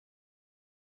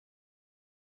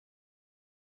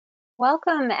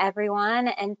Welcome everyone,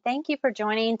 and thank you for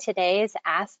joining today's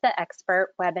Ask the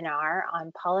Expert webinar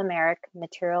on polymeric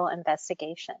material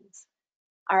investigations.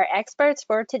 Our experts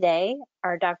for today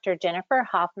are Dr. Jennifer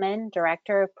Hoffman,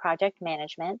 Director of Project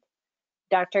Management,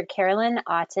 Dr. Carolyn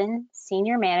Otten,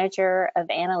 Senior Manager of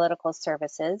Analytical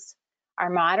Services. Our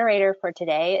moderator for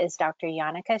today is Dr.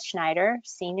 Jannica Schneider,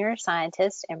 Senior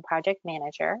Scientist and Project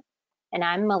Manager, and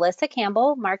I'm Melissa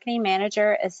Campbell, Marketing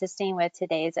Manager, assisting with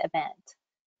today's event.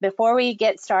 Before we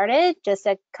get started, just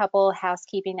a couple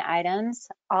housekeeping items.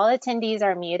 All attendees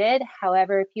are muted.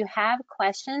 However, if you have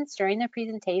questions during the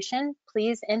presentation,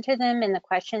 please enter them in the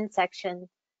questions section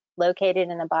located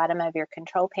in the bottom of your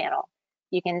control panel.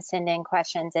 You can send in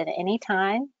questions at any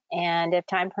time, and if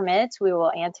time permits, we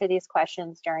will answer these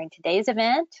questions during today's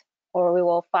event, or we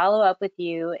will follow up with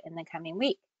you in the coming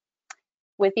week.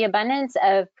 With the abundance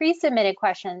of pre-submitted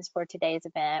questions for today's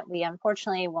event, we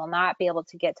unfortunately will not be able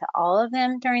to get to all of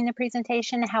them during the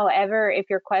presentation. However, if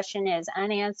your question is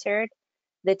unanswered,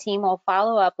 the team will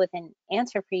follow up with an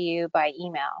answer for you by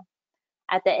email.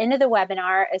 At the end of the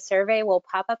webinar, a survey will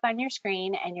pop up on your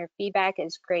screen and your feedback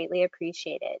is greatly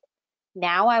appreciated.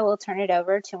 Now I will turn it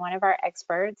over to one of our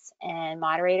experts and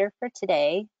moderator for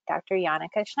today, Dr.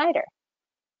 Jannica Schneider.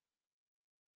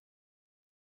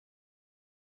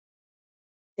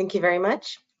 Thank you very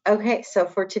much. Okay, so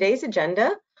for today's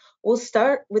agenda, we'll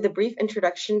start with a brief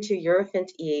introduction to Eurofins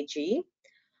EAG,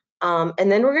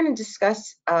 and then we're going to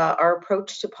discuss our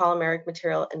approach to polymeric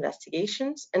material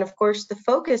investigations. And of course, the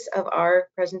focus of our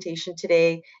presentation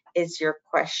today is your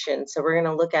questions. So we're going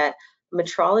to look at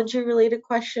metrology-related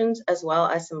questions as well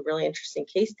as some really interesting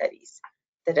case studies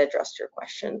that address your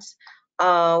questions.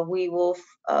 We will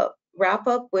wrap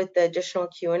up with the additional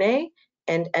Q&A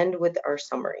and end with our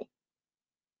summary.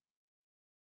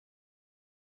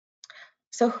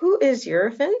 So who is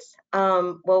Eurofins?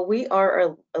 Well, we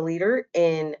are a leader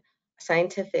in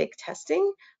scientific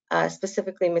testing,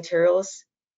 specifically materials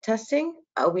testing.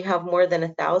 We have more than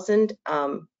 1,000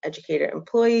 educated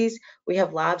employees. We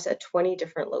have labs at 20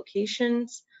 different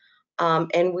locations,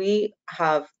 and we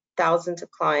have thousands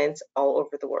of clients all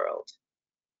over the world.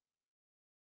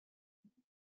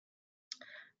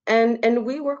 And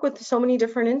we work with so many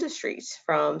different industries,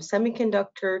 from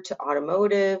semiconductor to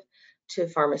automotive, to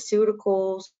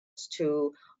pharmaceuticals,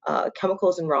 to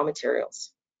chemicals and raw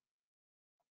materials.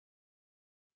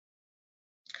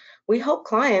 We help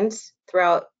clients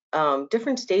throughout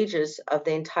different stages of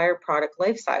the entire product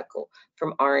life cycle,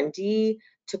 from R&D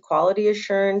to quality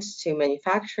assurance to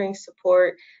manufacturing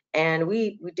support, and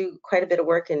we do quite a bit of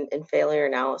work in failure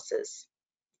analysis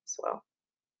as well.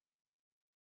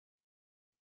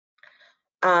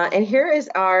 And here is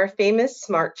our famous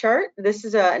SMART chart. This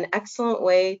is an excellent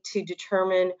way to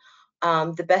determine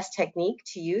the best technique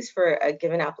to use for a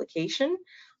given application.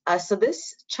 So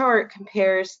this chart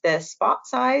compares the spot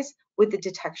size with the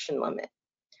detection limit,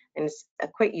 and it's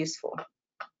quite useful.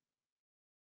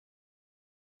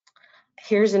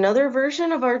 Here's another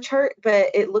version of our chart,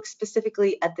 but it looks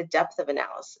specifically at the depth of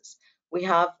analysis. We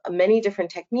have many different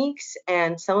techniques,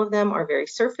 and some of them are very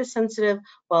surface sensitive,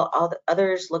 while all the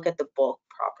others look at the bulk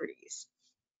properties.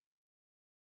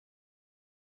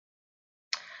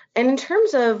 And in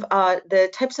terms of the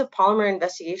types of polymer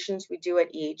investigations we do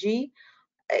at EAG,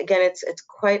 again, it's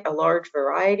quite a large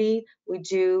variety. We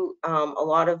do a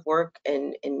lot of work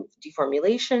in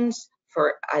deformulations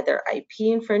for either IP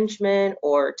infringement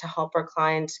or to help our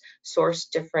clients source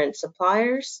different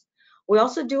suppliers. We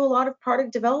also do a lot of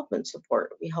product development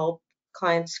support. We help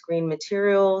clients screen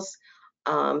materials,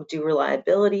 do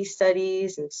reliability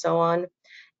studies, and so on.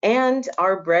 And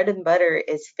our bread and butter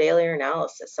is failure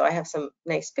analysis. So I have some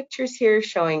nice pictures here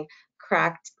showing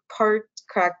cracking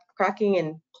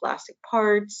in plastic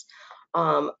parts,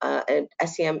 an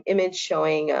SEM image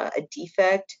showing a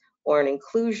defect or an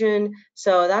inclusion.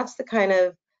 So that's the kind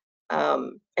of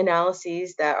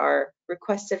analyses that are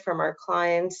requested from our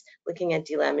clients, looking at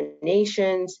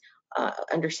delaminations,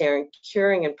 understanding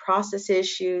curing and process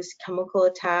issues, chemical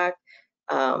attack,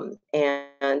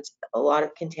 and a lot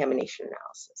of contamination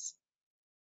analysis.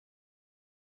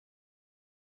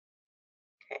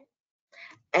 Okay.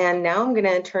 And now I'm going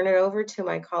to turn it over to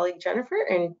my colleague Jennifer,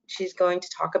 and she's going to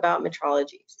talk about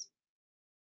metrologies.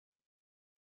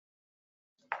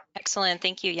 Excellent.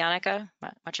 Thank you, Jannica.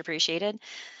 Much appreciated.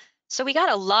 So we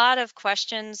got a lot of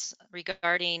questions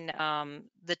regarding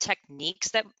the techniques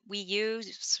that we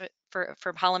use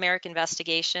for polymeric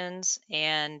investigations,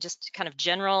 and just kind of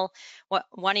general,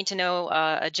 wanting to know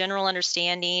a general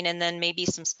understanding, and then maybe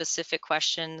some specific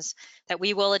questions that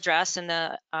we will address in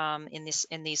the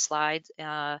in these slides,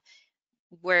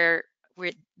 where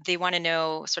they want to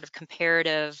know sort of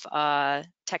comparative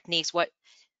techniques. What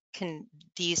can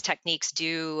these techniques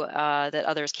do that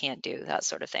others can't do, that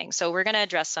sort of thing. So we're going to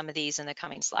address some of these in the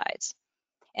coming slides.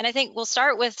 And I think we'll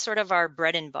start with sort of our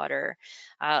bread and butter.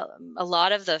 A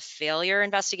lot of the failure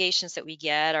investigations that we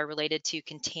get are related to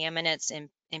contaminants,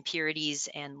 impurities,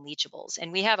 and leachables.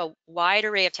 And we have a wide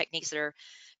array of techniques that are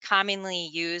commonly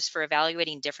used for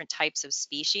evaluating different types of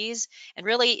species. And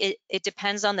really, it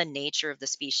depends on the nature of the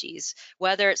species,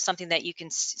 whether it's something that you can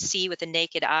see with the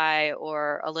naked eye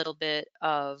or a little bit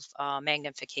of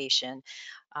magnification.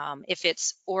 If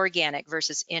it's organic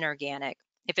versus inorganic,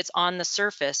 if it's on the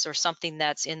surface or something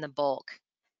that's in the bulk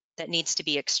that needs to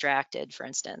be extracted, for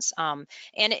instance. And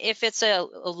if it's a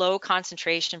low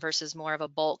concentration versus more of a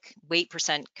bulk weight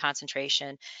percent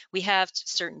concentration, we have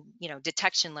certain,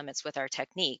 detection limits with our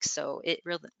techniques. So it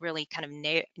really kind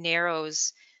of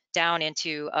narrows down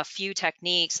into a few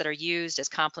techniques that are used as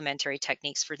complementary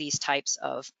techniques for these types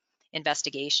of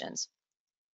investigations.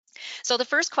 So the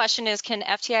first question is, can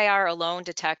FTIR alone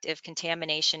detect if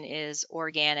contamination is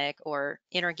organic or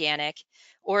inorganic,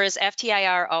 or is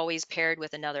FTIR always paired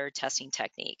with another testing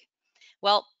technique?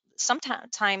 Well,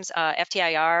 sometimes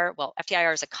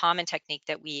FTIR is a common technique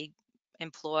that we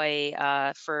employ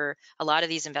for a lot of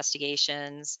these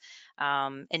investigations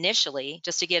initially,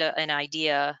 just to get an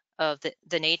idea of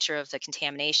the nature of the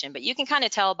contamination. But you can kind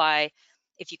of tell by,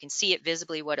 if you can see it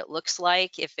visibly, what it looks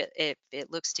like. If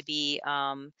it looks to be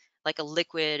like a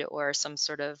liquid or some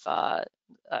sort of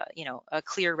a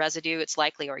clear residue, it's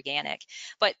likely organic.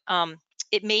 But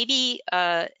it may be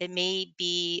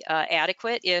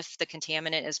adequate if the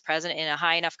contaminant is present in a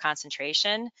high enough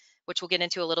concentration, which we'll get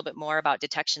into a little bit more about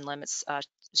detection limits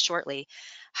shortly.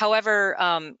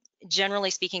 However, generally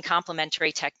speaking,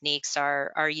 complementary techniques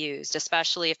are used,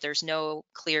 especially if there's no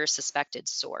clear suspected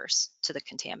source to the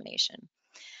contamination.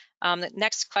 The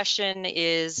next question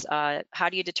is, how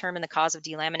do you determine the cause of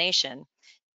delamination?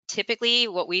 Typically,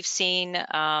 what we've seen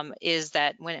is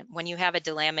that when you have a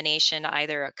delamination,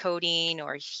 either a coating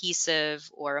or adhesive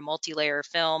or a multi-layer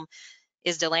film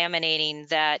is delaminating,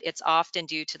 that it's often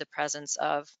due to the presence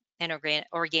of an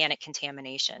organic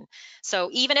contamination. So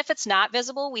even if it's not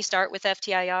visible, we start with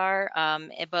FTIR,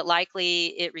 but likely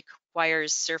it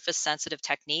requires surface-sensitive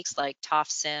techniques like TOF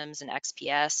SIMS and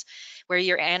XPS, where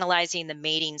you're analyzing the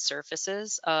mating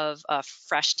surfaces of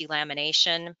fresh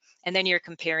delamination, and then you're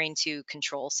comparing to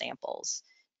control samples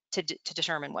to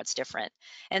determine what's different.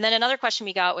 And then another question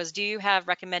we got was, do you have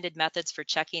recommended methods for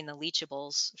checking the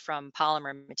leachables from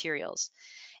polymer materials?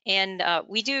 And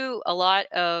we do a lot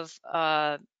of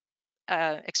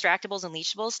extractables and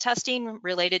leachables testing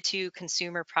related to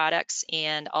consumer products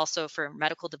and also for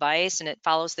medical device, and it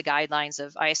follows the guidelines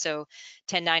of ISO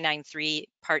 10993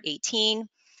 Part 18.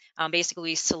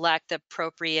 Basically, we select the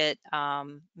appropriate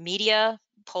media,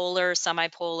 polar,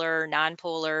 semi-polar,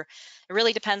 non-polar. It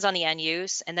really depends on the end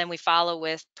use, and then we follow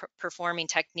with performing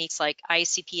techniques like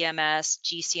ICP-MS,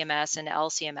 GCMS, and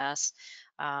LCMS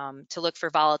to look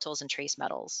for volatiles and trace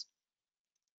metals.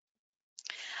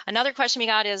 Another question we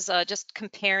got is just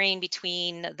comparing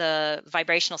between the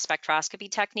vibrational spectroscopy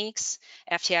techniques,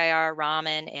 FTIR,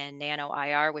 Raman, and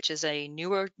nano-IR, which is a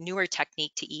newer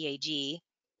technique to EAG.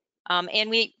 And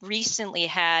we recently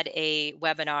had a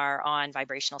webinar on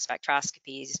vibrational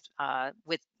spectroscopies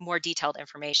with more detailed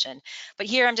information. But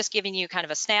here I'm just giving you kind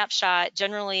of a snapshot.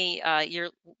 Generally,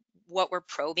 what we're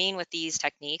probing with these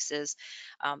techniques is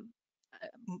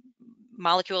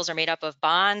molecules are made up of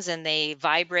bonds, and they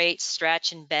vibrate,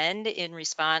 stretch, and bend in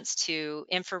response to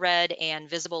infrared and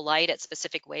visible light at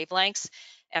specific wavelengths.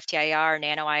 FTIR,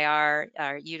 nano-IR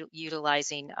are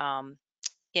utilizing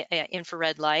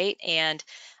infrared light, and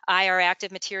IR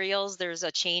active materials, there's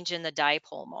a change in the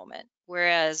dipole moment.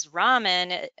 Whereas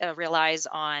Raman relies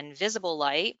on visible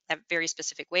light at very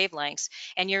specific wavelengths,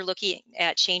 and you're looking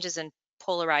at changes in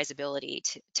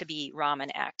polarizability to be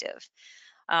Raman active.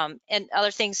 And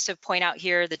other things to point out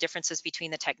here, the differences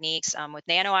between the techniques. With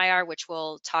nano-IR, which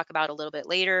we'll talk about a little bit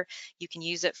later, you can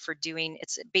use it for doing,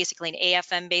 it's basically an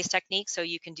AFM-based technique, so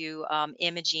you can do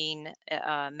imaging,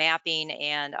 mapping,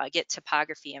 and get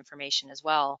topography information as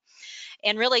well.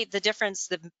 And really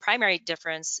the primary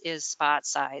difference is spot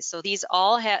size. So these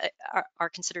all are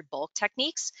considered bulk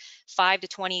techniques, 5 to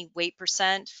 20 weight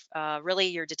percent. Really,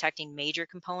 you're detecting major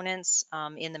components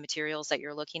in the materials that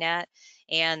you're looking at.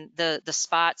 And the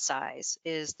spot size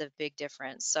is the big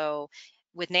difference. So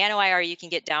with nano-IR, you can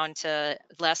get down to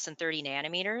less than 30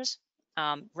 nanometers.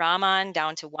 Raman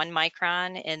down to 1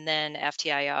 micron, and then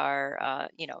FTIR,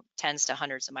 tens to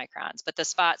hundreds of microns. But the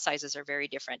spot sizes are very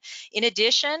different. In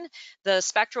addition, the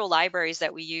spectral libraries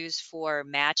that we use for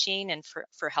matching and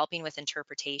for helping with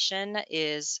interpretation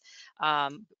is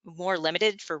more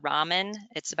limited for Raman.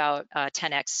 It's about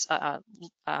 10x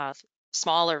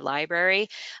smaller library.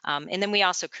 And then we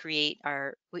also create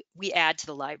we add to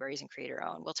the libraries and create our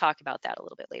own. We'll talk about that a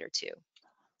little bit later too.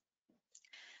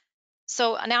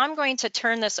 So now I'm going to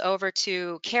turn this over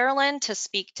to Carolyn to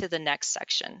speak to the next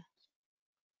section.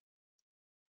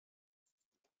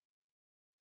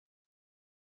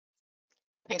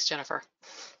 Thanks, Jennifer.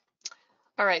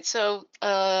 All right, so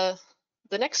the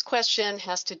next question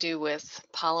has to do with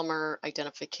polymer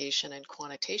identification and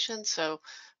quantitation. So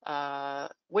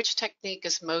which technique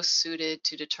is most suited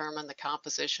to determine the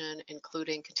composition,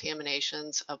 including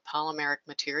contaminations of polymeric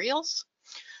materials?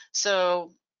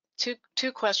 So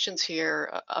two questions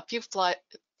here. A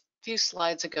few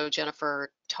slides ago,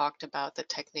 Jennifer talked about the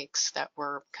techniques that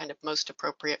were kind of most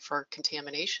appropriate for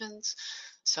contaminations.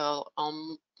 So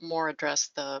I'll more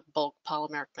address the bulk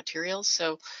polymeric materials.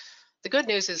 So the good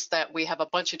news is that we have a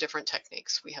bunch of different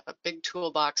techniques. We have a big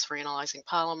toolbox for analyzing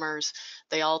polymers.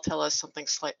 They all tell us something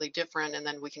slightly different, and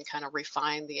then we can kind of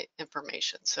refine the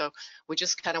information. So we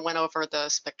just kind of went over the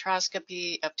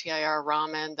spectroscopy, FTIR,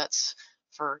 Raman, that's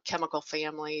for chemical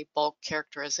family, bulk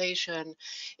characterization.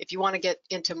 If you want to get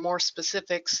into more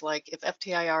specifics, like if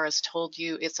FTIR has told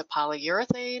you it's a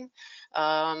polyurethane,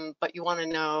 but you want to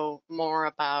know more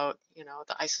about,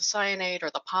 the isocyanate or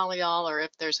the polyol, or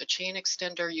if there's a chain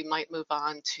extender, you might move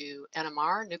on to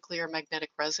NMR, nuclear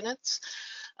magnetic resonance.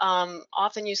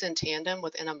 Often used in tandem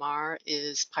with NMR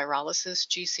is pyrolysis,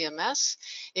 GCMS.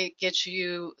 It gets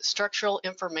you structural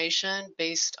information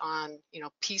based on,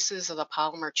 pieces of the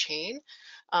polymer chain.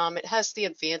 It has the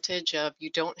advantage of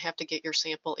you don't have to get your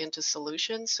sample into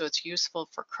solution, so it's useful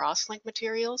for cross-link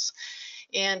materials.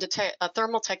 And a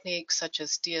thermal technique such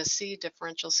as DSC,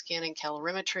 differential scanning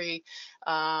calorimetry,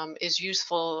 is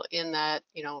useful in that,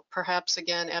 perhaps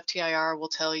again, FTIR will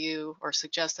tell you or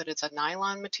suggest that it's a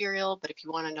nylon material, but if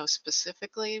you want to know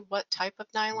specifically what type of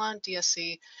nylon,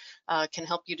 DSC can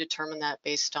help you determine that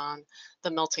based on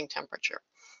the melting temperature.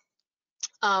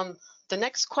 The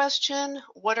next question,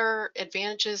 what are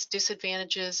advantages,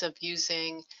 disadvantages of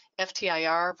using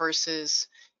FTIR versus,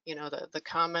 the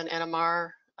common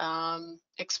NMR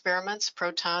experiments,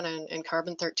 proton and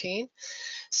carbon-13?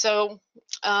 So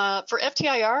for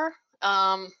FTIR,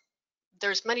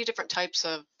 there's many different types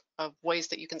of ways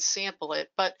that you can sample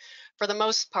it, but for the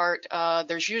most part,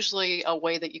 there's usually a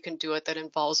way that you can do it that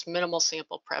involves minimal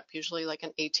sample prep, usually like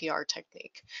an ATR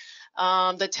technique.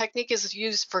 The technique is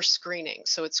used for screening,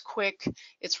 so it's quick,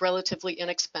 it's relatively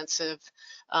inexpensive.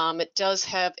 It does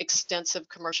have extensive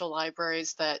commercial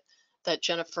libraries that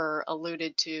Jennifer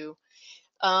alluded to,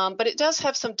 but it does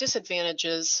have some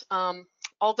disadvantages.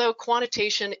 Although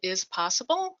quantitation is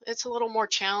possible, it's a little more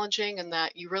challenging in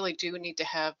that you really do need to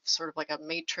have sort of like a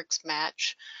matrix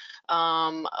match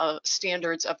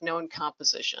standards of known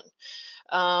composition.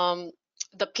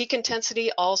 The peak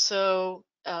intensity also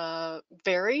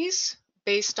varies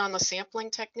based on the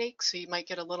sampling technique. So you might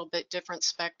get a little bit different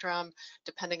spectrum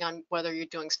depending on whether you're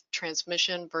doing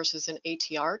transmission versus an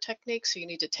ATR technique. So you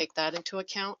need to take that into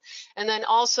account. And then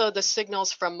also the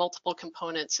signals from multiple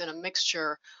components in a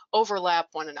mixture overlap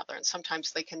one another, and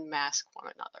sometimes they can mask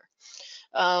one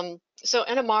another. So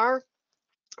NMR,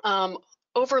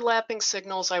 overlapping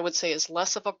signals, I would say, is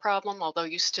less of a problem, although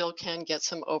you still can get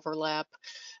some overlap.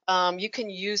 You can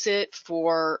use it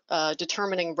for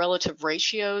determining relative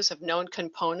ratios of known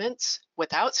components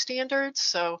without standards.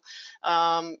 So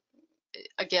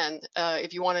again,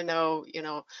 if you want to know,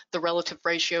 the relative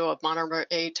ratio of monomer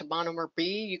A to monomer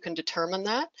B, you can determine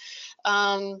that.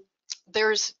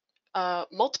 There's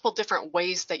multiple different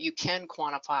ways that you can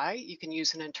quantify. You can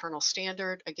use an internal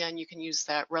standard. Again, you can use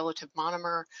that relative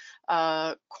monomer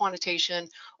quantitation,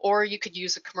 or you could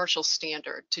use a commercial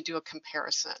standard to do a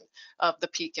comparison of the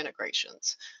peak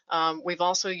integrations. We've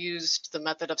also used the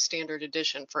method of standard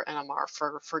addition for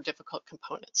NMR for difficult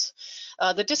components.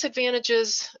 The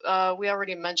disadvantages, we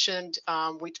already mentioned.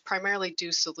 We primarily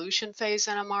do solution phase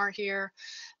NMR here.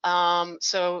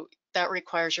 So that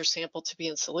requires your sample to be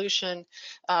in solution.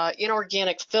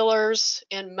 Inorganic fillers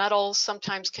in metals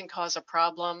sometimes can cause a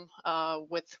problem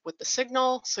with the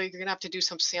signal. So you're gonna have to do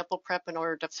some sample prep in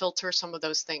order to filter some of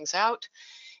those things out.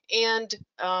 And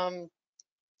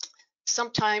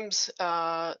sometimes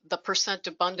the percent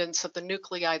abundance of the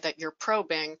nuclei that you're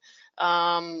probing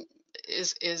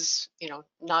is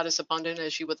not as abundant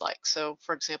as you would like. So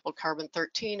for example,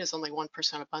 carbon-13 is only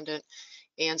 1% abundant.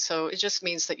 And so it just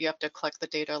means that you have to collect the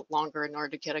data longer in order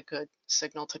to get a good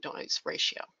signal to noise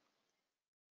ratio.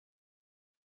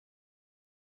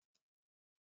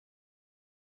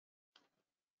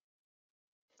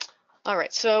 All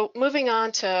right, so moving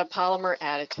on to polymer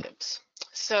additives.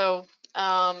 So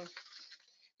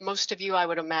most of you, I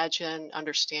would imagine,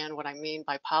 understand what I mean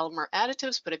by polymer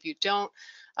additives, but if you don't,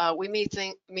 we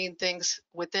mean things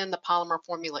within the polymer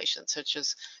formulation, such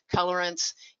as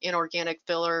colorants, inorganic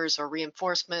fillers or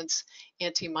reinforcements,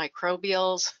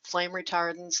 antimicrobials, flame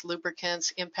retardants,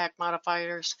 lubricants, impact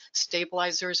modifiers,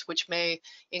 stabilizers, which may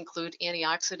include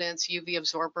antioxidants, UV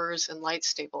absorbers, and light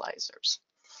stabilizers.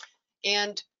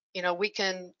 And we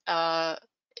can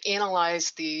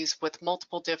analyze these with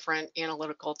multiple different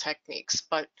analytical techniques,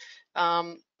 but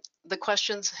the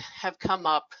questions have come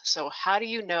up. So how do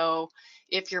you know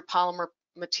if your polymer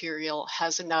material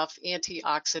has enough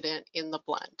antioxidant in the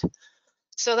blend?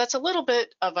 So that's a little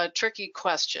bit of a tricky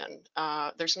question.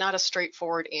 There's not a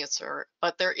straightforward answer,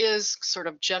 but there is sort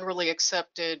of generally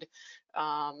accepted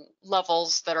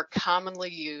levels that are commonly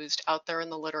used out there in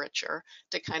the literature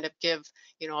to kind of give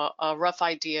a rough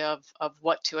idea of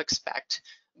what to expect.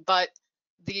 But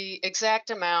the exact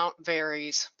amount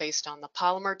varies based on the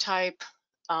polymer type,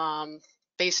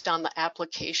 based on the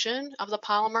application of the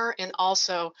polymer, and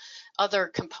also other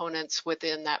components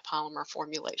within that polymer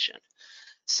formulation.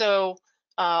 So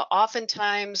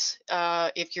oftentimes,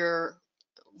 if you're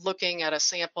looking at a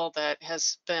sample that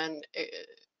has been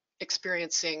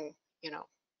experiencing,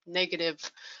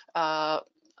 negative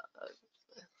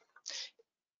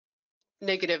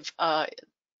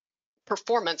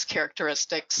performance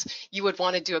characteristics, you would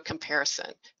want to do a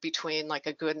comparison between like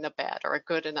a good and a bad, or a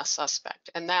good and a suspect.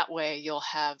 And that way you'll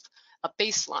have a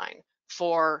baseline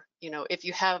for, if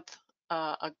you have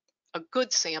a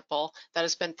good sample that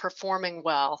has been performing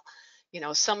well,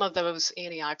 some of those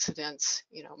antioxidants,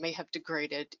 may have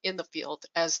degraded in the field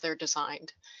as they're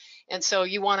designed. And so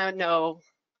you want to know,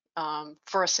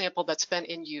 for a sample that's been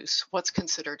in use, what's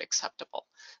considered acceptable.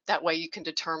 That way you can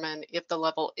determine if the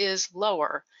level is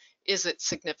lower, is it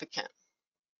significant?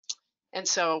 And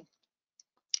so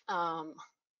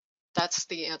that's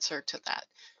the answer to that.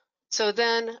 So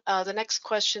then the next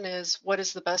question is, what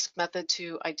is the best method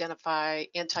to identify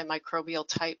antimicrobial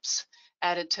types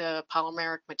added to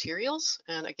polymeric materials?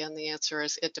 And again, the answer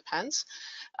is it depends.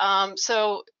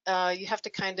 So you have to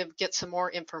kind of get some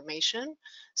more information.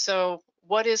 So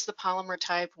what is the polymer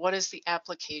type? What is the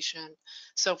application?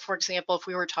 So for example, if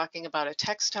we were talking about a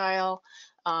textile,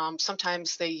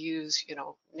 sometimes they use,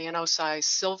 nano-size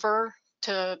silver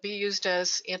to be used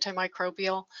as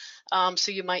antimicrobial.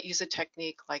 So you might use a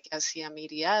technique like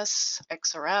SEM-EDS,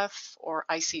 XRF, or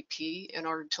ICP in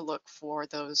order to look for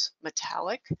those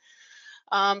metallic.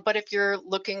 But if you're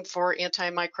looking for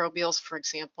antimicrobials, for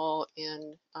example,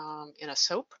 in a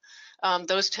soap,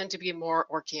 those tend to be more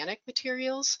organic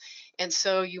materials. And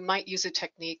so you might use a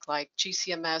technique like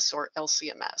GCMS or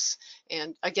LCMS.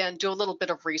 And again, do a little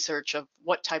bit of research of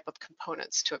what type of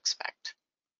components to expect.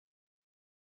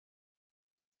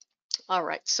 All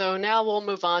right, so now we'll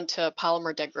move on to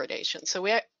polymer degradation. So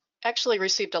we actually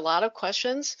received a lot of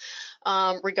questions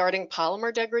regarding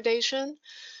polymer degradation.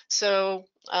 So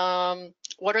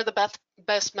what are the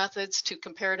best methods to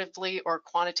comparatively or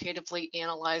quantitatively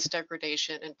analyze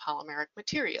degradation in polymeric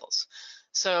materials?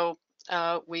 So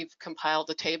we've compiled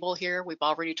a table here. We've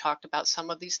already talked about some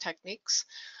of these techniques,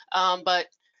 but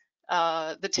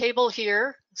the table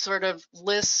here sort of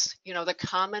lists, the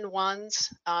common ones,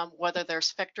 whether they're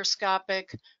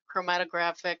spectroscopic,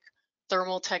 chromatographic,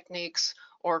 thermal techniques,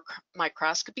 or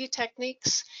microscopy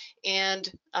techniques.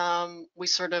 And we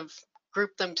sort of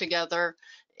group them together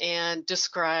and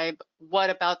describe what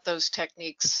about those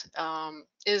techniques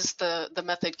is the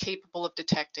method capable of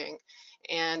detecting,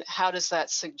 and how does that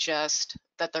suggest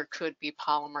that there could be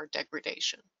polymer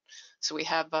degradation. So we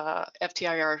have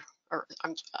FTIR, or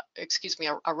excuse me,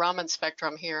 a Raman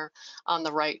spectrum here on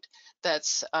the right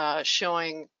that's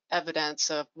showing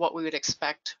evidence of what we would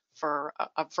expect for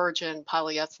a virgin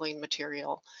polyethylene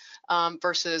material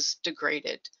versus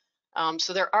degraded.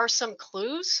 So there are some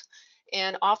clues,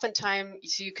 and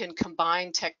oftentimes you can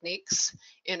combine techniques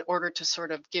in order to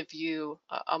sort of give you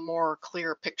a more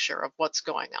clear picture of what's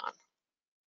going on.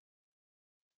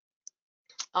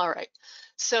 All right,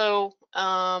 so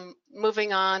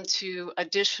moving on to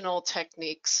additional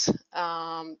techniques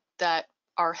that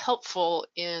are helpful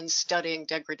in studying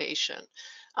degradation.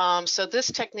 So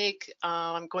this technique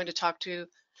I'm going to talk to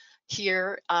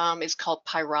here is called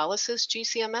pyrolysis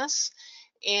GCMS,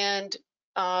 and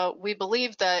we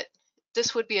believe that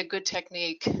this would be a good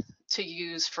technique to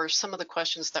use for some of the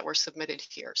questions that were submitted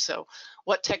here. So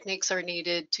what techniques are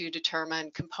needed to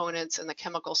determine components and the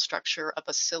chemical structure of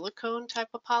a silicone type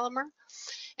of polymer?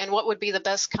 And what would be the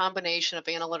best combination of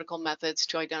analytical methods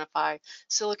to identify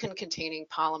silicon-containing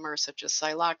polymers such as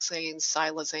siloxanes,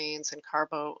 siloxanes, and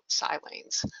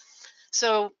carboxylanes?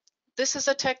 So this is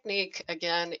a technique,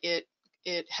 again,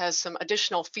 it has some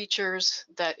additional features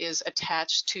that is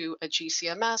attached to a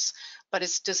GCMS, but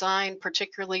it's designed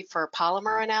particularly for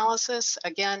polymer analysis.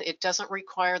 Again, it doesn't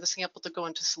require the sample to go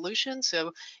into solution,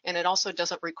 and it also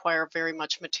doesn't require very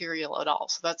much material at all.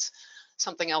 So that's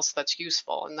something else that's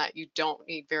useful, in that you don't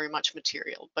need very much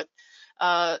material. But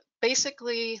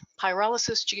basically,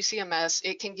 pyrolysis GCMS,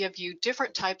 it can give you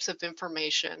different types of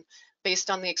information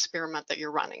based on the experiment that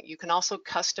you're running. You can also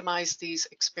customize these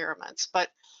experiments, but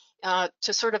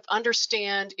to sort of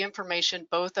understand information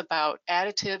both about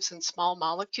additives and small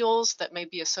molecules that may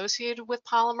be associated with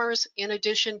polymers, in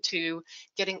addition to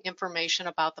getting information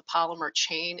about the polymer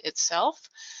chain itself,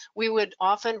 we would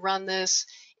often run this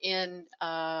in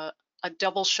a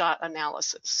double shot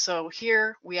analysis. So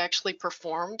here we actually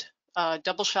performed a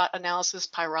double shot analysis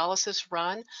pyrolysis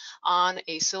run on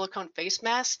a silicone face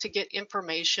mask to get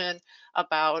information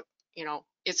about,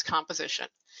 its composition.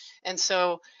 And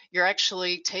so you're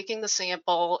actually taking the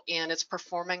sample and it's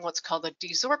performing what's called a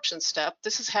desorption step.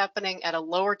 This is happening at a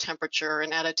lower temperature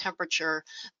and at a temperature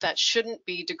that shouldn't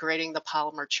be degrading the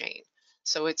polymer chain.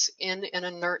 So it's in an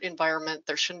inert environment.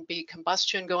 There shouldn't be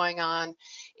combustion going on.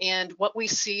 And what we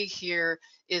see here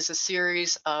is a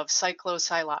series of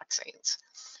cyclosiloxanes.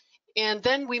 And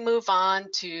then we move on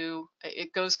to,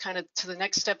 it goes kind of to the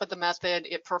next step of the method.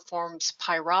 It performs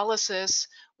pyrolysis,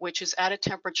 which is at a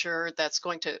temperature that's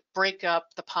going to break up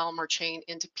the polymer chain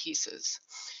into pieces.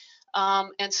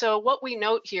 And so what we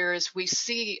note here is we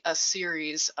see a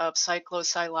series of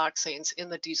cyclosiloxanes in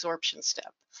the desorption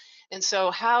step. And so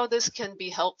how this can be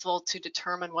helpful to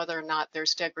determine whether or not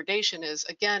there's degradation is,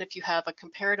 again, if you have a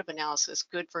comparative analysis,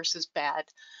 good versus bad,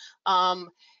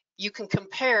 you can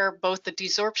compare both the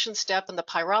desorption step and the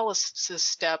pyrolysis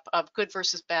step of good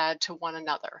versus bad to one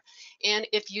another. And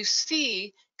if you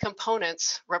see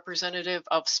components representative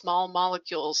of small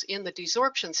molecules in the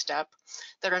desorption step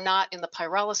that are not in the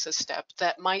pyrolysis step,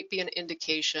 that might be an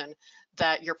indication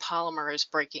that your polymer is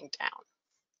breaking down.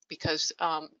 Because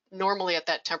normally at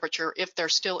that temperature, if they're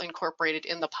still incorporated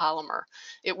in the polymer,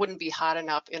 it wouldn't be hot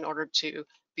enough in order to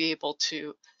be able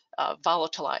to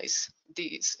volatilize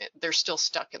these. They're still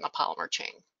stuck in the polymer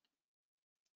chain.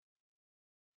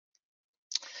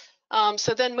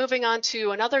 So then moving on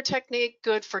to another technique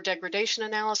good for degradation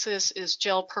analysis is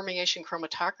gel permeation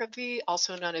chromatography,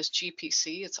 also known as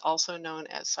GPC. It's also known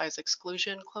as size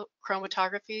exclusion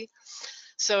chromatography.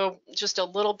 So just a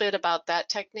little bit about that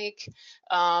technique.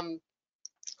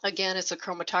 Again, it's a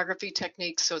chromatography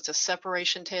technique, so it's a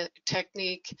separation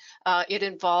technique. It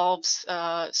involves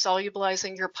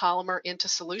solubilizing your polymer into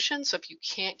solution. So if you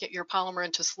can't get your polymer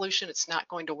into solution, it's not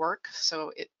going to work.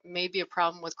 So it may be a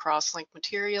problem with cross-link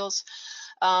materials.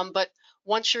 But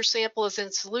once your sample is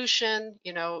in solution,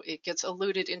 it gets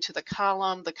eluted into the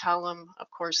column. The column,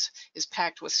 of course, is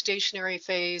packed with stationary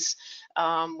phase,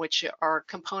 which are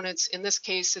components. In this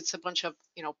case, it's a bunch of,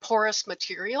 porous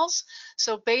materials.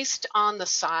 So based on the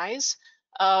size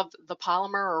of the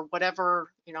polymer or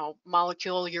whatever,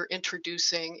 molecule you're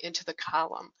introducing into the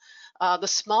column, the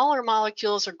smaller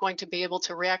molecules are going to be able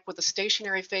to react with the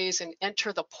stationary phase and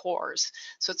enter the pores.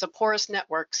 So it's a porous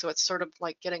network, so it's sort of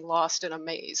like getting lost in a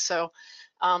maze. So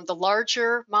the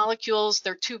larger molecules,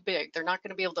 they're too big. They're not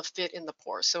going to be able to fit in the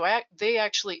pores. So they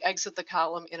actually exit the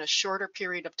column in a shorter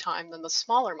period of time than the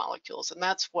smaller molecules, and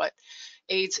that's what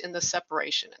aids in the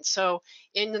separation. And so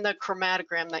in the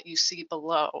chromatogram that you see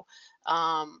below,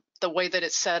 the way that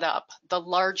it's set up, the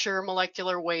larger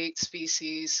molecular weight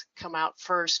species come out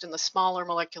first and the smaller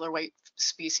molecular weight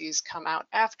species come out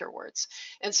afterwards.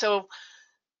 And so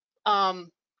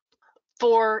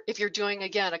if you're doing,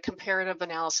 again, a comparative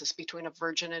analysis between a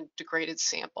virgin and degraded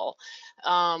sample,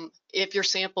 if your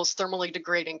sample is thermally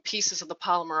degrading, pieces of the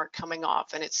polymer are coming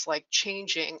off and it's like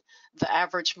changing the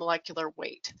average molecular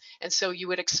weight. And so you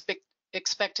would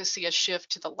expect to see a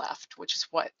shift to the left, which is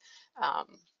what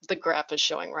the graph is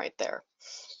showing right there.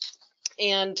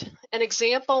 And an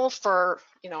example for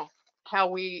how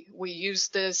we use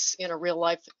this in a real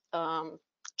life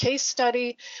case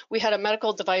study, we had a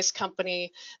medical device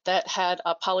company that had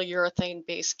a polyurethane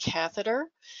based catheter,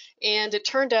 and it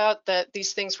turned out that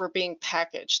these things were being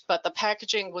packaged, but the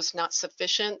packaging was not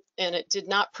sufficient and it did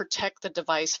not protect the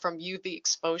device from UV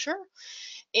exposure.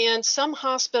 And some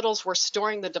hospitals were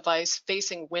storing the device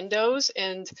facing windows,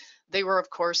 and they were, of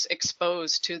course,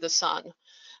 exposed to the sun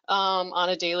on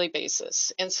a daily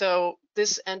basis. And so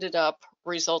this ended up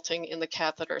resulting in the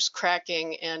catheters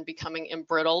cracking and becoming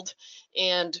embrittled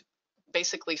and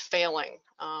basically failing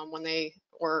when they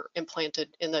were implanted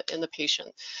in the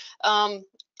patient.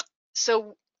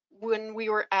 So when we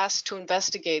were asked to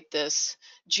investigate this,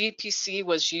 GPC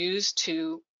was used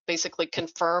to basically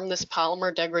confirm this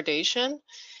polymer degradation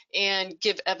and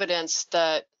give evidence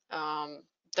that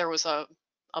there was a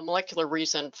molecular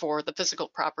reason for the physical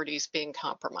properties being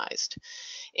compromised.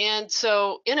 And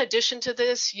so in addition to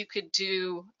this, you could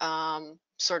do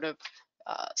sort of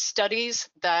studies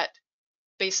that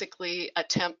basically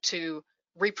attempt to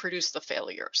reproduce the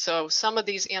failure. So some of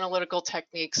these analytical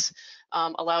techniques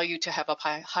allow you to have a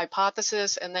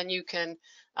hypothesis, and then you can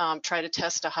try to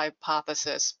test a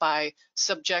hypothesis by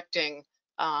subjecting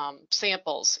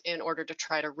samples in order to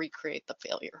try to recreate the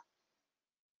failure.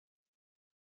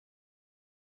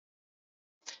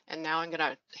 And now I'm going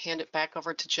to hand it back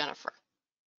over to Jennifer.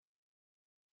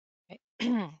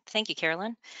 Thank you,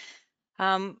 Carolyn.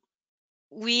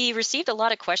 We received a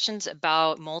lot of questions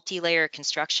about multi-layer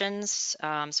constructions,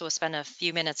 so we'll spend a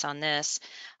few minutes on this.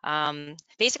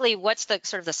 Basically, what's the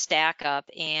sort of the stack up?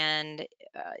 And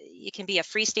it can be a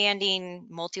freestanding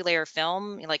multi-layer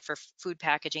film, like for food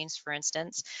packagings, for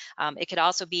instance. It could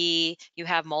also be you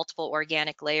have multiple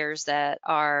organic layers that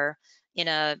are in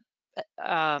a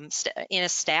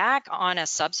stack on a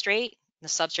substrate. The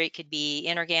substrate could be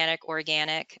inorganic,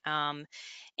 organic. And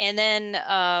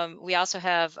then we also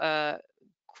have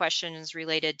questions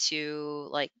related to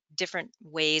like different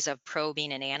ways of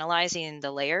probing and analyzing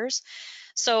the layers.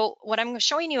 So what I'm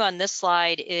showing you on this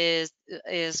slide is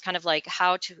kind of like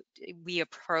how we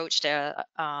approached a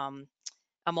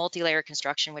multi-layer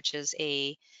construction, which is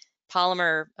a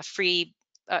polymer, a free,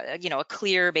 a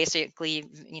clear, basically,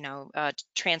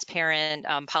 transparent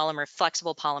polymer,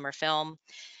 flexible polymer film.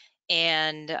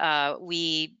 And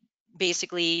we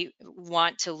basically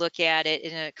want to look at it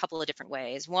in a couple of different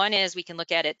ways. One is we can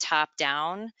look at it top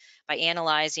down by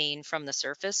analyzing from the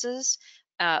surfaces,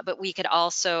 but we could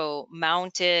also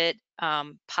mount it,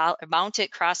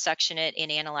 cross-section it,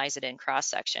 and analyze it in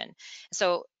cross-section.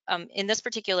 So in this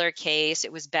particular case,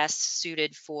 it was best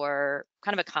suited for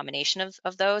kind of a combination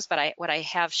of those, but what I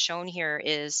have shown here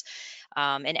is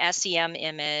an SEM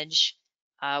image,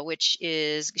 which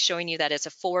is showing you that it's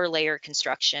a 4-layer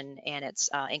construction, and it's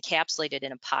encapsulated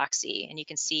in epoxy. And you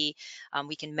can see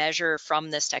we can measure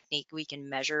from this technique, we can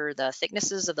measure the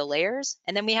thicknesses of the layers,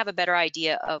 and then we have a better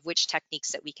idea of which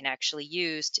techniques that we can actually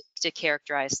use to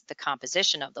characterize the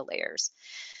composition of the layers.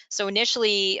 So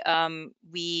initially,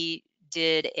 we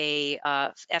did a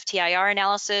FTIR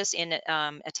analysis in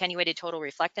attenuated total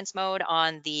reflectance mode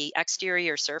on the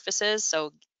exterior surfaces.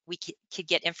 So we could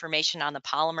get information on the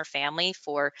polymer family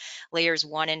for layers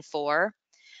 1 and 4.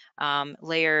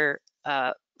 Layer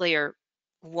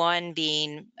 1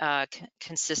 being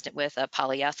consistent with a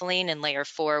polyethylene, and layer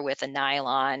 4 with a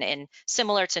nylon, and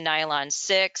similar to nylon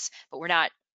 6, but we're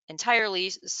not entirely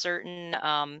certain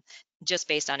just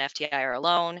based on FTIR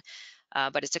alone.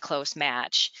 But it's a close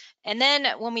match. And then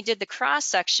when we did the cross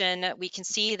section, we can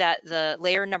see that the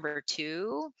layer number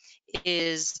 2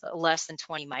 is less than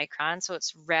 20 microns, so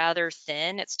it's rather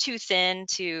thin. It's too thin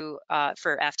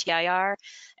for FTIR.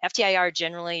 FTIR,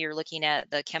 generally, you're looking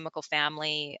at the chemical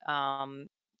family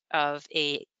of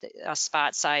a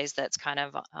spot size that's kind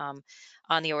of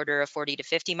on the order of 40 to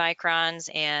 50 microns,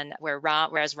 and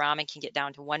whereas Raman can get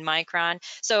down to 1 micron.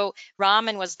 So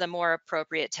Raman was the more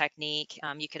appropriate technique.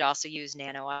 You could also use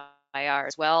nano IR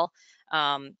as well.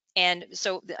 And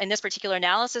so in this particular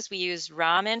analysis, we used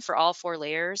Raman for all 4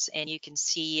 layers, and you can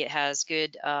see it has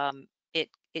good, it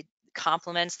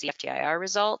complements the FTIR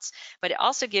results, but it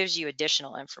also gives you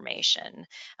additional information.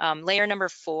 Layer number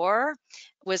 4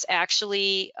 was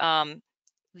actually,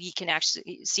 we can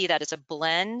actually see that it's a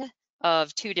blend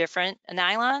of 2 different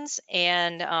nylons,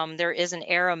 and there is an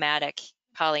aromatic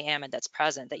polyamide that's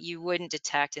present that you wouldn't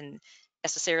detect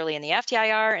necessarily in the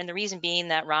FTIR, and the reason being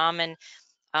that Raman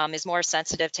is more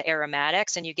sensitive to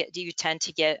aromatics, and you tend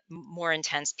to get more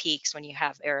intense peaks when you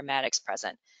have aromatics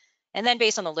present. And then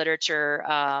based on the literature,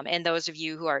 and those of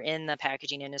you who are in the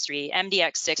packaging industry,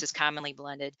 MDX6 is commonly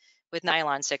blended with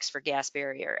nylon 6 for gas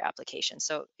barrier applications.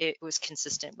 So it was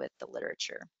consistent with the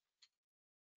literature.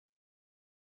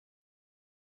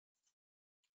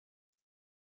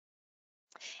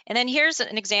 And then here's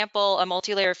an example, a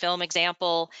multi-layer film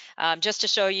example, just to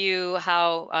show you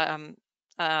how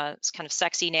kind of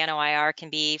sexy nano IR can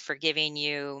be for giving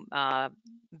you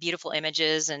beautiful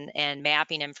images and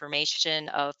mapping information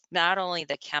of not only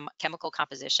the chemical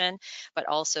composition, but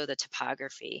also the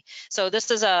topography. So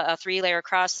this is a 3-layer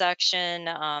cross section.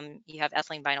 You have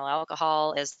ethylene vinyl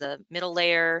alcohol as the middle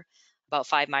layer, about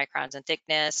 5 microns in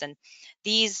thickness. And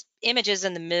these images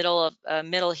in the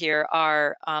middle here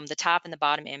are the top and the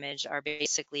bottom image are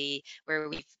basically where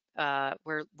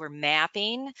we're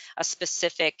mapping a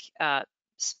specific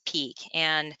peak.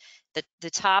 And the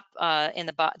top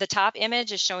the top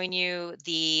image is showing you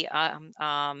the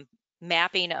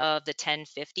mapping of the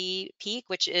 1050 peak,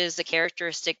 which is the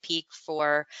characteristic peak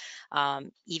for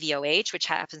EVOH, which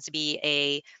happens to be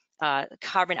a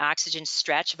carbon oxygen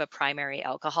stretch of a primary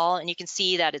alcohol. And you can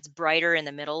see that it's brighter in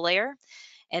the middle layer.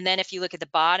 And then if you look at the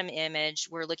bottom image,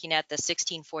 we're looking at the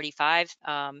 1645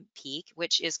 peak,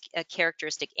 which is a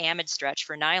characteristic amide stretch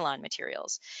for nylon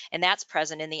materials. And that's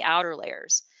present in the outer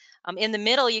layers. In the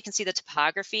middle, you can see the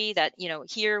topography that,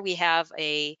 here we have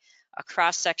a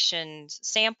cross-section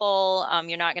sample.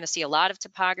 You're not going to see a lot of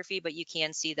topography, but you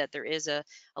can see that there is a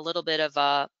little bit of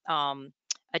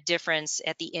a difference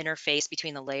at the interface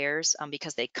between the layers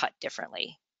because they cut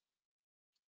differently.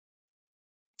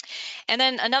 And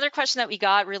then another question that we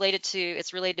got related to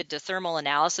thermal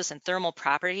analysis and thermal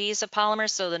properties of polymers.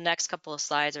 So the next couple of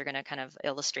slides are going to kind of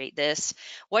illustrate this.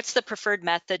 What's the preferred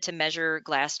method to measure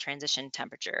glass transition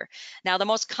temperature? Now, the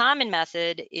most common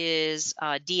method is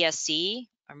DSC,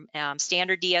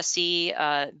 standard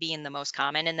DSC being the most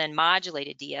common, and then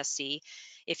modulated DSC.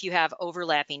 If you have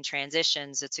overlapping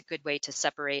transitions, it's a good way to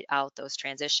separate out those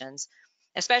transitions,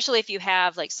 especially if you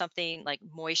have like something like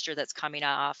moisture that's coming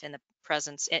off in the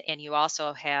presence and you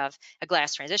also have a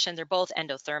glass transition. They're both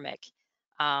endothermic,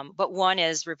 but one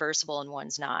is reversible and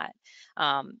one's not.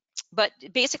 But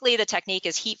basically the technique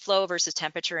is heat flow versus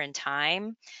temperature and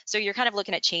time. So you're kind of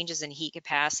looking at changes in heat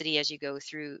capacity as you go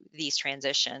through these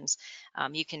transitions.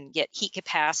 You can get heat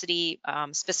capacity,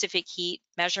 specific heat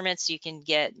measurements. You can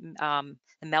get the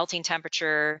melting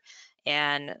temperature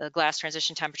and the glass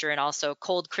transition temperature, and also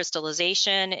cold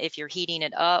crystallization if you're heating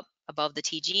it up above the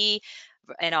TG,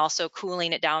 and also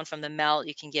cooling it down from the melt,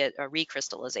 you can get a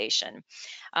recrystallization.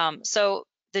 So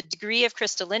the degree of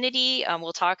crystallinity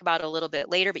we'll talk about a little bit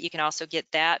later, but you can also get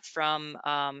that from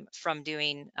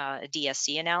doing a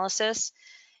DSC analysis.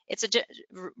 It's a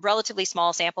relatively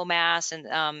small sample mass,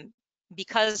 and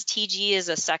because TG is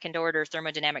a second order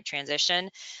thermodynamic transition,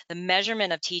 the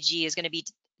measurement of TG is going to be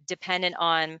dependent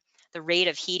on the rate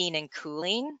of heating and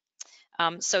cooling.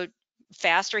 So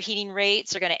faster heating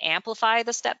rates are going to amplify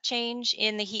the step change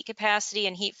in the heat capacity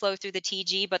and heat flow through the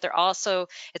TG, but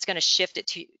it's going to shift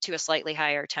it to a slightly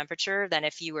higher temperature than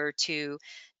if you were to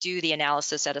do the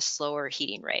analysis at a slower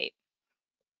heating rate.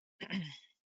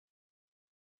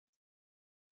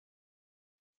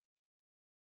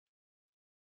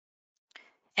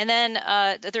 And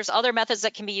then there's other methods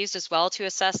that can be used as well to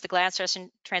assess the glass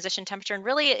transition temperature. And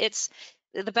really, it's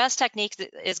the best technique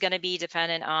is going to be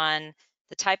dependent on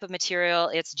the type of material,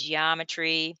 its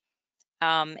geometry,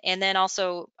 and then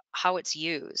also how it's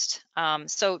used.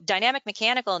 So dynamic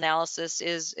mechanical analysis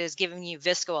is giving you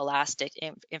viscoelastic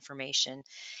information,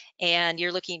 and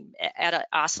you're looking at an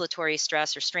oscillatory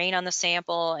stress or strain on the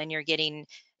sample, and you're getting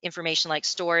information like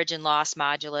storage and loss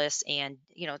modulus and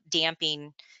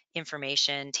damping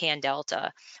information, tan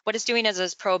delta. What it's doing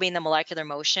is probing the molecular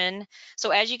motion.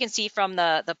 So as you can see from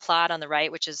the plot on the right,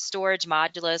 which is storage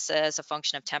modulus as a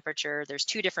function of temperature, there's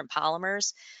two different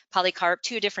polymers,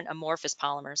 two different amorphous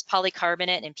polymers,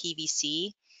 polycarbonate and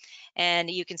PVC. And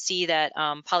you can see that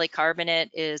polycarbonate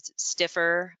is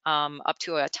stiffer up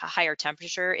to a higher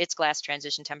temperature. Its glass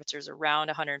transition temperature is around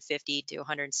 150 to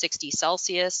 160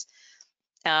 Celsius.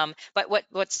 But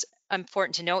what's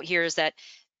important to note here is that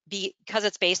because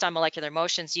it's based on molecular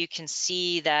motions, you can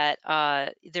see that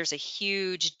there's a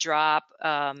huge drop,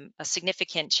 a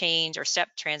significant change or step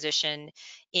transition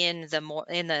in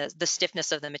the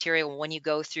stiffness of the material when you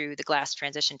go through the glass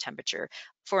transition temperature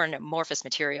for an amorphous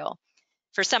material.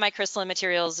 For semicrystalline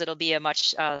materials, it'll be a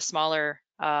much smaller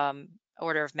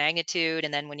order of magnitude,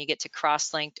 and then when you get to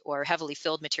cross-linked or heavily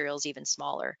filled materials, even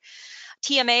smaller.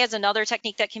 TMA is another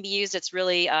technique that can be used. It's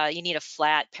really, you need a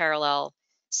flat parallel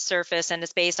surface, and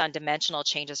it's based on dimensional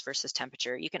changes versus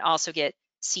temperature. You can also get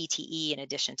CTE in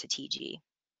addition to TG.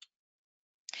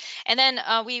 And then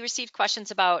we received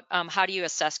questions about how do you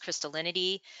assess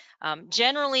crystallinity.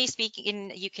 Generally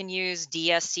speaking, you can use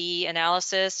DSC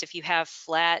analysis. If you have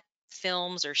flat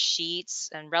films or sheets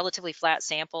and relatively flat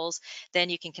samples, then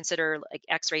you can consider like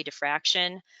X-ray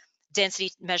diffraction.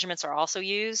 Density measurements are also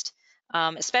used,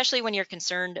 especially when you're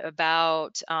concerned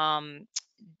about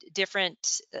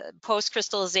different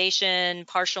post-crystallization,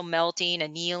 partial melting,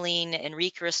 annealing, and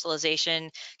recrystallization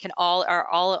are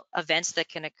all events that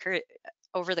can occur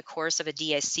over the course of a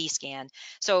DSC scan.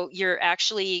 So you're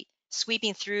actually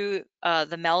sweeping through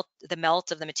the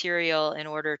melt of the material in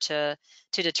order to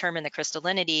determine the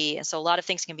crystallinity. And so a lot of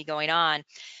things can be going on,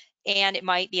 and it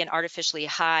might be an artificially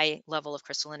high level of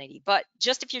crystallinity. But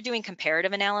just if you're doing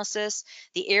comparative analysis,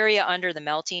 the area under the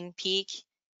melting peak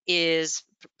is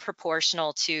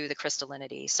proportional to the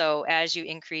crystallinity. So as you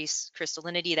increase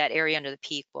crystallinity, that area under the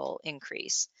peak will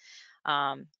increase.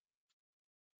 And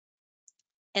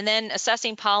then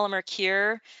assessing polymer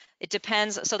cure, it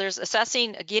depends. So there's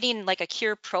getting like a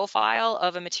cure profile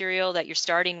of a material that you're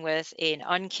starting with an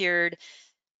uncured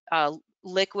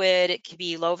liquid. It could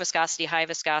be low viscosity, high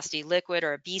viscosity liquid,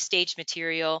 or a B stage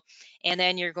material. And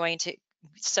then you're going to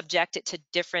subject it to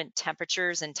different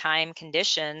temperatures and time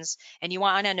conditions. And you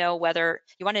want to know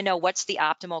what's the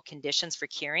optimal conditions for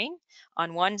curing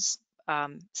on one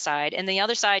side. And the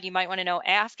other side, you might want to know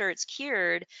after it's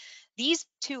cured, these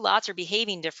two lots are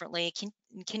behaving differently.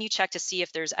 Can you check to see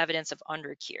if there's evidence of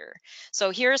undercure? So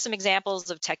here are some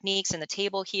examples of techniques in the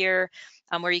table here,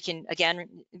 where you can, again,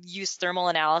 use thermal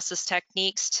analysis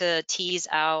techniques to tease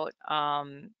out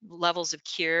levels of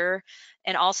cure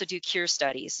and also do cure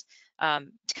studies.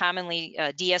 Commonly,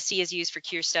 DSC is used for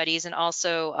cure studies, and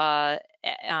also a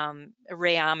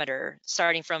rheometer,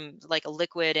 starting from like a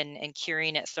liquid and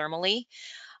curing it thermally.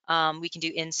 We can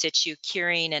do in situ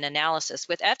curing and analysis.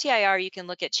 With FTIR, you can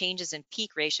look at changes in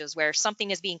peak ratios where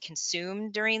something is being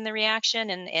consumed during the reaction,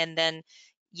 and then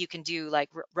you can do like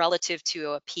relative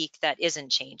to a peak that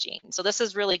isn't changing. So this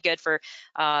is really good for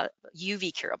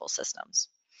UV curable systems.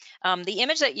 The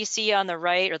image that you see on the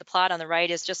right, or the plot on the right,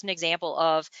 is just an example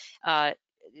of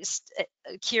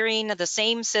curing the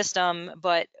same system,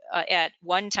 but at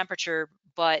one temperature,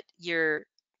 but you're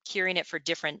curing it for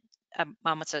different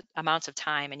amounts of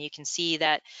time. And you can see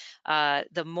that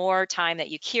the more time that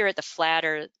you cure it, the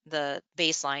flatter the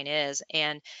baseline is.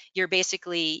 And you're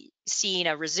basically seeing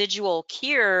a residual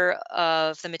cure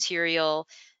of the material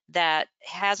that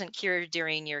hasn't cured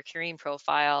during your curing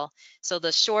profile. So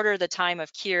the shorter the time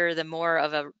of cure, the more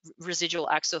of a residual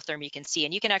exotherm you can see.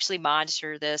 And you can actually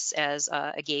monitor this as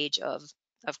a gauge of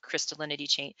crystallinity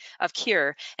change of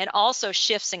cure. And also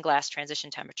shifts in glass transition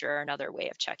temperature are another way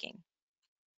of checking.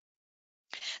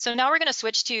 So now we're going to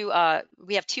switch to,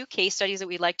 we have two case studies that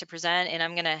we'd like to present, and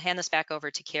I'm going to hand this back over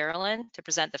to Carolyn to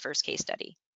present the first case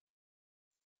study.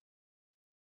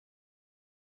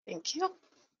 Thank you.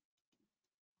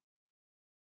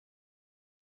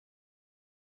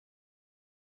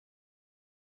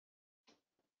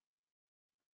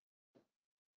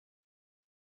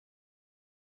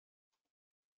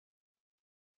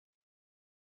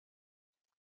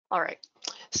 All right,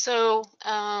 so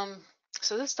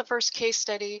so this is the first case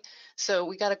study. So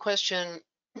we got a question,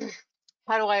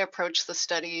 how do I approach the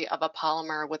study of a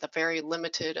polymer with a very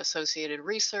limited associated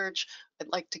research?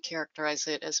 I'd like to characterize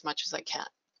it as much as I can.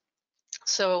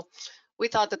 So we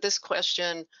thought that this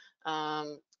question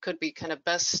could be kind of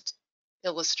best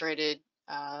illustrated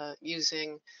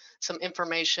using some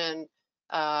information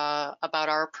about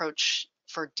our approach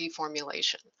for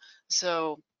deformulation.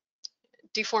 So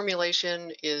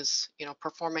deformulation is,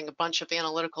 performing a bunch of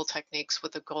analytical techniques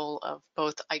with the goal of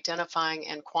both identifying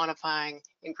and quantifying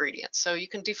ingredients. So you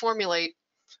can deformulate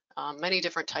many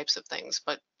different types of things,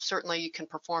 but certainly you can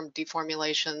perform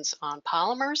deformulations on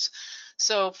polymers.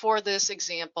 So for this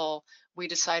example, we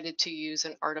decided to use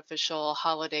an artificial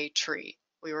holiday tree.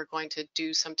 We were going to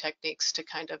do some techniques to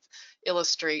kind of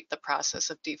illustrate the process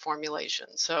of deformulation.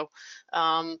 So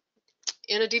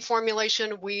in a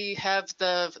deformulation, we have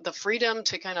the freedom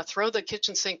to kind of throw the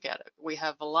kitchen sink at it. We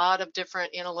have a lot of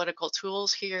different analytical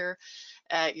tools here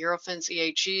at Eurofins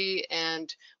EHE,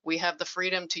 and we have the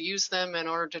freedom to use them in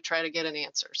order to try to get an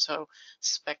answer. So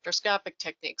spectroscopic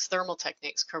techniques, thermal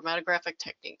techniques, chromatographic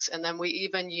techniques, and then we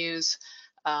even use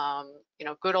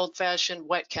good old-fashioned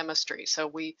wet chemistry. So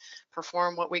we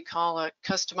perform what we call a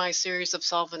customized series of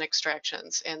solvent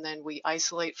extractions, and then we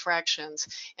isolate fractions,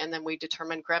 and then we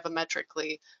determine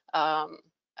gravimetrically,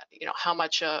 how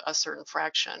much a certain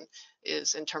fraction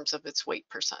is in terms of its weight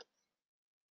percent.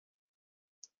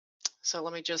 So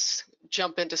let me just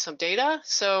jump into some data.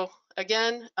 So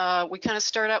again, we kind of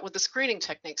start out with the screening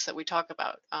techniques that we talk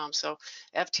about. So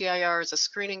FTIR is a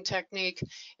screening technique.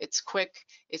 It's quick,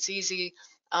 it's easy.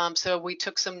 So we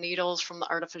took some needles from the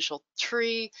artificial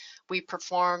tree. We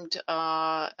performed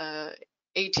ATR,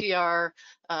 FTIR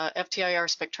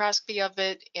spectroscopy of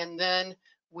it, and then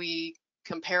we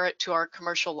compare it to our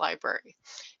commercial library.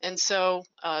 And so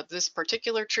this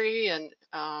particular tree, and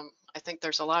I think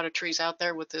there's a lot of trees out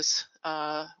there with this,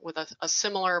 with a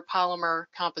similar polymer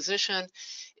composition,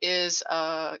 is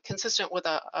consistent with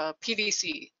a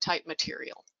PVC type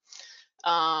material.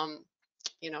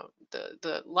 You know,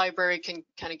 the library can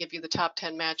kind of give you the top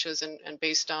 10 matches, and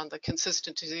based on the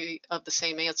consistency of the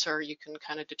same answer, you can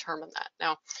kind of determine that.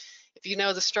 Now, if you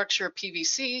know the structure of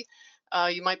PVC,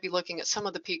 you might be looking at some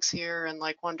of the peaks here and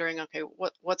like wondering, okay,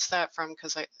 what's that from?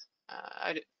 Because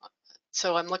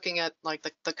so I'm looking at like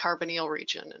the carbonyl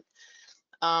region.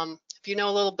 And if you know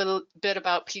a little bit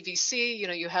about PVC, you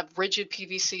know, you have rigid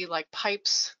PVC like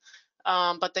pipes,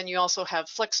 but then you also have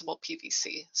flexible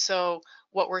PVC. So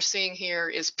what we're seeing here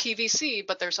is PVC,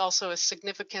 but there's also a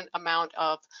significant amount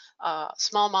of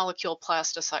small molecule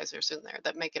plasticizers in there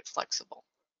that make it flexible.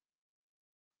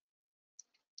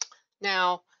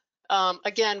 Now,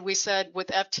 again, we said with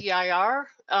FTIR,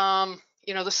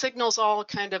 you know, the signals all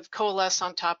kind of coalesce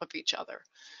on top of each other.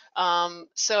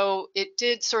 So it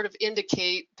did sort of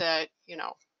indicate that, you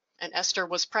know, an ester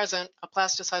was present, a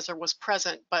plasticizer was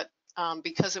present, but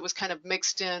because it was kind of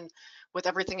mixed in with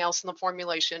everything else in the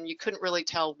formulation, you couldn't really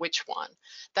tell which one.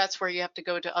 That's where you have to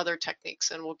go to other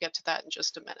techniques, and we'll get to that in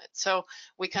just a minute. So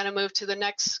we kind of moved to the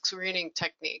next screening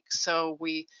technique. So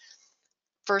we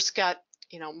first got,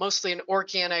 you know, mostly an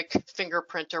organic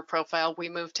fingerprinter profile. We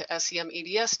moved to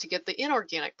SEM-EDS to get the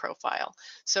inorganic profile.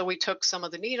 So we took some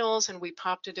of the needles and we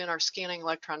popped it in our scanning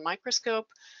electron microscope.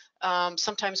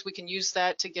 Sometimes we can use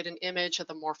that to get an image of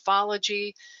the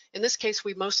morphology. In this case,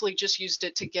 we mostly just used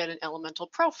it to get an elemental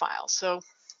profile. So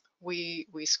we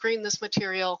screen this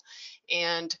material,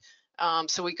 and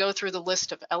so we go through the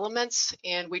list of elements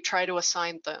and we try to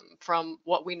assign them from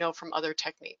what we know from other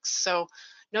techniques. So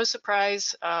no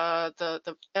surprise,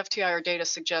 the FTIR data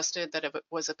suggested that it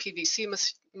was a PVC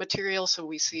material, so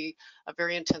we see a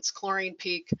very intense chlorine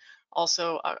peak,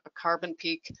 also a carbon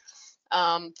peak.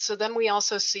 So then we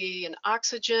also see an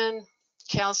oxygen,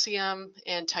 calcium,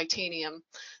 and titanium.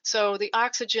 So the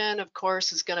oxygen, of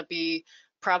course, is going to be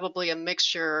probably a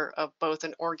mixture of both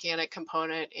an organic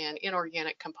component and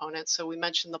inorganic component. So we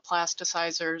mentioned the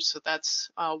plasticizers, so that's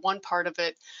one part of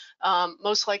it.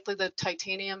 Most likely the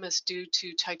titanium is due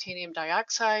to titanium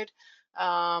dioxide,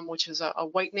 which is a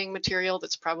whitening material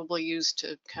that's probably used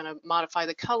to kind of modify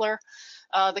the color.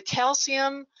 The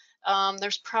calcium,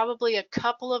 there's probably a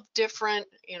couple of different,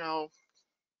 you know,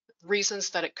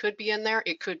 reasons that it could be in there.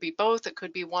 It could be both, it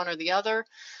could be one or the other.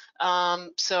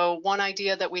 So one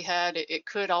idea that we had, it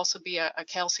could also be a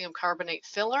calcium carbonate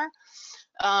filler,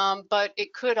 but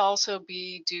it could also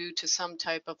be due to some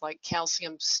type of like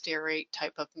calcium stearate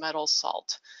type of metal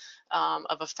salt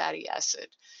of a fatty acid.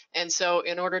 And so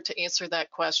in order to answer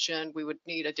that question, we would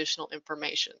need additional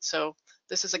information. So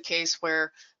this is a case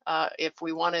where if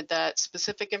we wanted that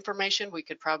specific information, we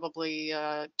could probably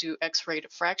do X-ray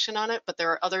diffraction on it, but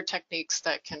there are other techniques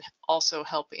that can also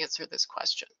help answer this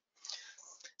question.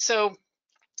 So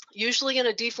usually in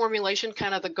a deformulation,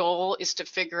 kind of the goal is to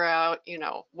figure out, you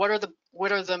know, what are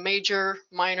the major,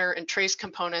 minor, and trace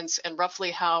components, and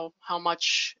roughly how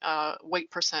much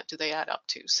weight percent do they add up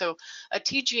to. So a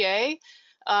TGA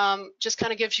just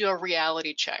kind of gives you a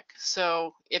reality check.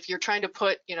 So if you're trying to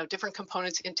put, you know, different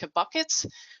components into buckets,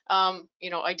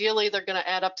 you know, ideally they're going to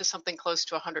add up to something close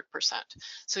to 100%.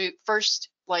 So first,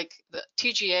 like the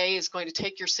TGA is going to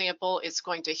take your sample, it's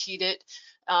going to heat it,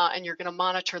 and you're going to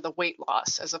monitor the weight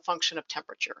loss as a function of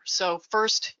temperature. So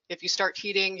first, if you start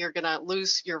heating, you're going to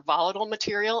lose your volatile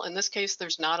material. In this case,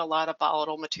 there's not a lot of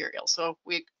volatile material. So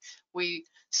we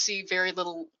see very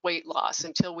little weight loss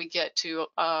until we get to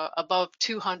above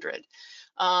 200.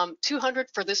 200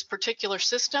 for this particular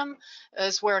system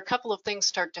is where a couple of things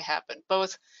start to happen.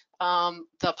 Both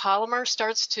the polymer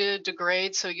starts to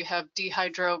degrade, so you have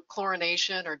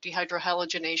dehydrochlorination or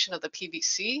dehydrohalogenation of the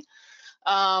PVC,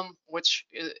 which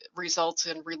results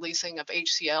in releasing of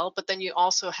HCl, but then you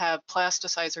also have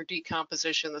plasticizer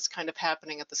decomposition that's kind of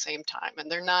happening at the same time,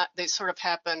 and they sort of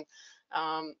happen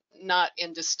not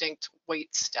in distinct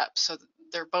weight steps. So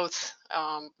they're both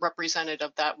representative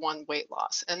of that one weight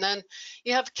loss. And then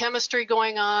you have chemistry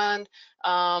going on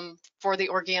for the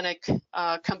organic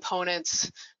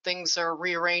components. Things are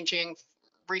rearranging,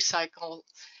 recycle.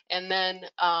 And then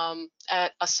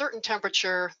at a certain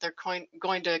temperature, they're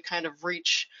going to kind of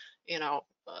reach, you know,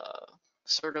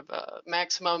 sort of a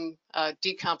maximum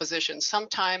decomposition.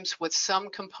 Sometimes with some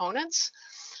components,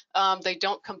 they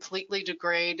don't completely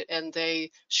degrade and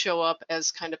they show up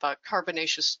as kind of a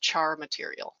carbonaceous char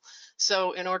material.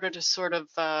 So in order to sort of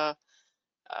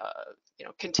you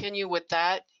know, continue with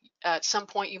that, at some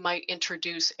point you might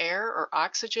introduce air or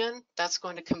oxygen. That's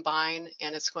going to combine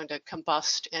and it's going to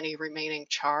combust any remaining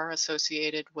char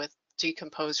associated with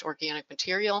decomposed organic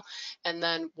material. And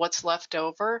then what's left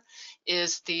over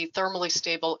is the thermally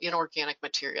stable inorganic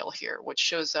material here, which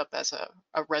shows up as a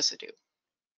residue.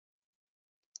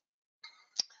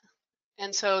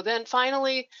 And so then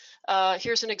finally,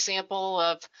 here's an example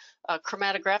of a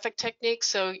chromatographic technique.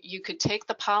 So you could take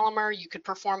the polymer, you could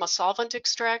perform a solvent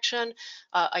extraction.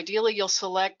 Ideally, you'll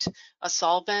select a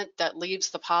solvent that leaves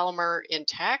the polymer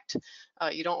intact.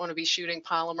 You don't want to be shooting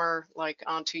polymer like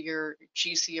onto your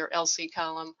GC or LC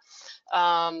column.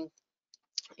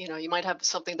 You know, you might have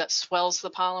something that swells the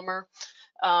polymer.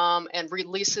 And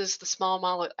releases the small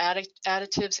molecule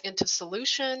additives into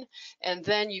solution. And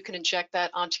then you can inject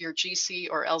that onto your GC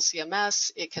or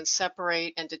LCMS. It can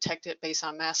separate and detect it based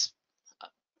on mass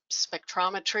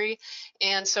spectrometry.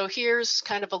 And so here's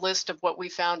kind of a list of what we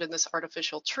found in this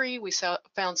artificial tree. We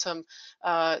found some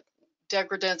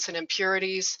degradants and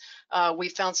impurities. We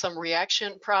found some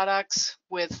reaction products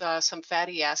with some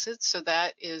fatty acids. So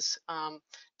that is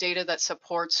data that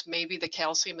supports maybe the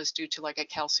calcium is due to like a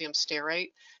calcium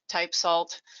stearate type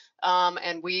salt.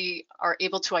 And we are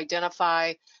able to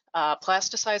identify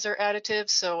plasticizer additives.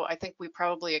 So I think we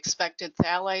probably expected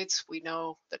phthalates. We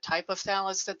know the type of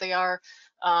phthalates that they are.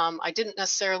 I didn't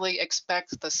necessarily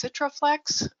expect the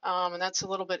Citraflex, and that's a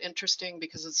little bit interesting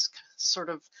because it's sort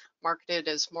of marketed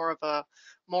as more of a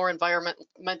more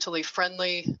environmentally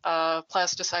friendly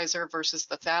plasticizer versus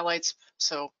the phthalates.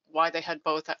 So why they had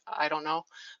both, I don't know,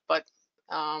 but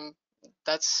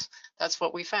that's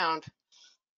what we found.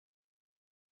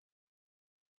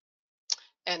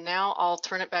 And now I'll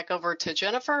turn it back over to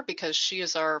Jennifer because she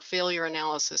is our failure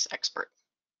analysis expert.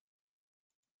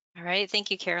 All right, thank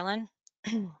you, Carolyn.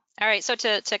 All right, so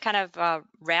to kind of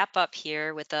wrap up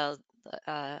here with a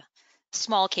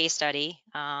small case study,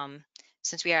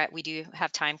 since we do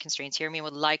have time constraints here, and we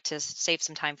would like to save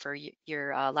some time for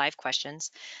your live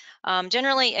questions.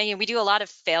 Generally, we do a lot of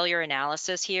failure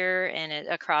analysis here and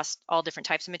across all different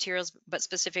types of materials, but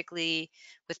specifically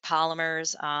with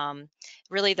polymers,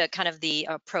 really the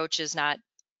approach is not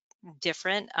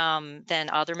different than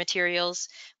other materials.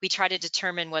 We try to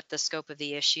determine what the scope of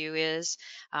the issue is.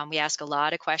 We ask a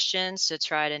lot of questions to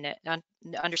try to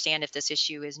understand if this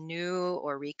issue is new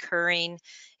or recurring,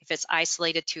 if it's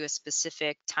isolated to a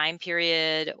specific time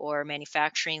period or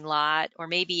manufacturing lot, or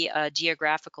maybe a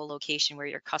geographical location where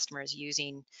your customer is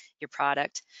using your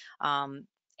product.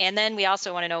 And then we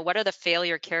also want to know what are the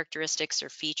failure characteristics or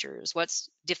features.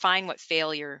 Define what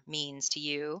failure means to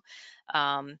you.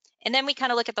 And then we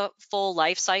kind of look at the full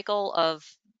life cycle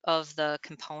of the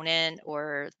component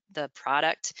or the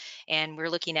product, and we're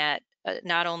looking at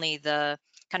not only the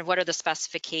kind of what are the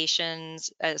specifications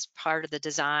as part of the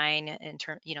design in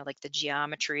terms, like the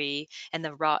geometry and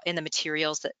the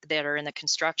materials that are in the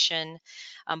construction,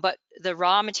 but the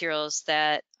raw materials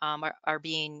that are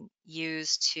being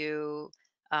used to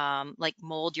like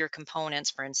mold your components,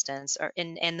 for instance, or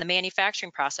in the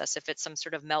manufacturing process. If it's some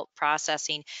sort of melt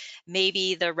processing,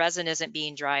 maybe the resin isn't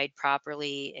being dried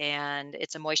properly and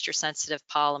it's a moisture sensitive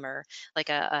polymer like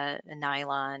a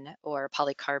nylon or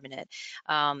polycarbonate,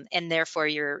 and therefore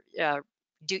you're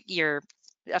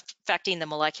affecting the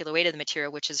molecular weight of the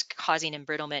material, which is causing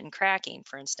embrittlement and cracking,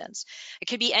 for instance. It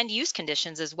could be end use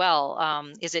conditions as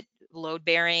well. Is it load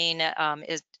bearing?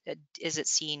 Is it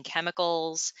seeing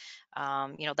chemicals?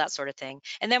 That sort of thing.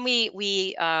 And then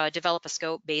we develop a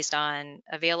scope based on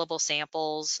available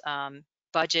samples,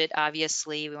 budget.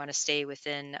 Obviously, we want to stay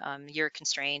within your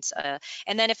constraints.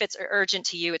 And then if it's urgent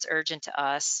to you, it's urgent to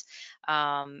us.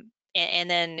 And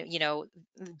then,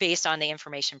 based on the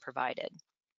information provided.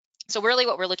 So really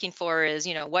what we're looking for is,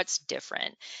 what's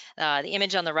different. The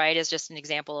image on the right is just an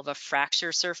example of a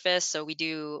fracture surface. So we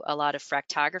do a lot of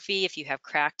fractography if you have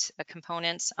cracked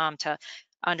components to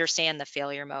understand the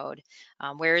failure mode.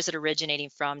 Where is it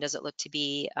originating from? Does it look to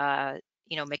be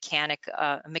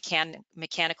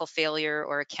mechanical failure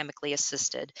or chemically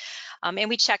assisted? And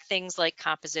we check things like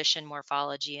composition,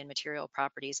 morphology, and material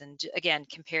properties, and again,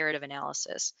 comparative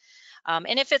analysis.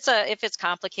 And if it's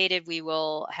complicated, we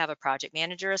will have a project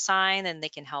manager assigned, and they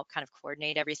can help kind of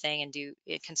coordinate everything and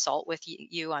consult with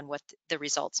you on what the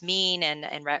results mean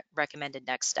and recommended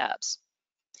next steps.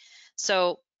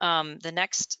 So the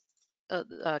next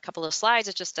a couple of slides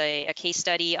is just a case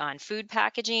study on food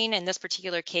packaging. In this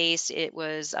particular case, it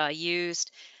was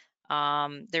used.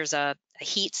 There's a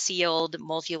heat sealed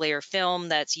multi-layer film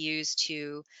that's used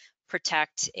to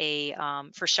protect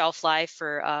for shelf life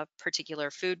for a particular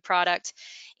food product.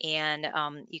 And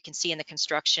you can see in the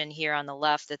construction here on the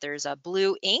left that there's a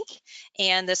blue ink,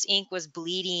 and this ink was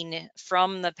bleeding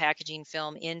from the packaging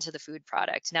film into the food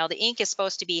product. Now the ink is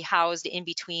supposed to be housed in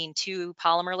between two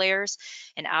polymer layers,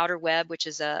 an outer web, which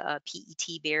is a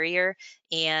PET barrier,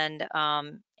 and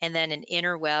then an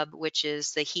inner web, which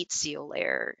is the heat seal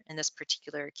layer in this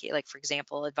particular case, like for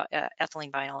example,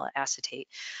 ethylene vinyl acetate.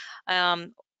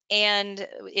 And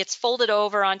it's folded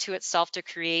over onto itself to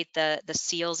create the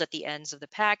seals at the ends of the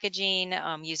packaging,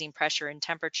 using pressure and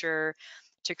temperature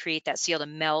to create that seal to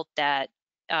melt that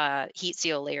heat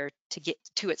seal layer to get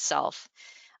to itself.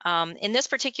 In this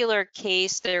particular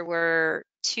case, there were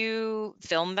two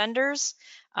film vendors.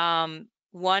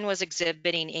 One was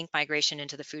exhibiting ink migration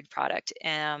into the food product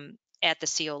at the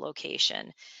seal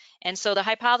location. And so the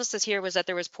hypothesis here was that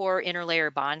there was poor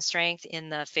interlayer bond strength in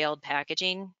the failed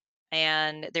packaging,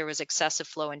 and there was excessive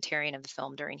flow and tearing of the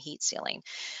film during heat sealing.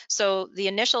 So the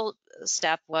initial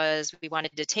step was we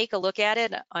wanted to take a look at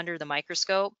it under the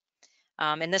microscope.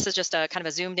 And this is just a kind of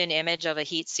a zoomed in image of a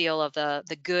heat seal of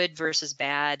the good versus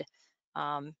bad.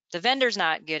 The vendor's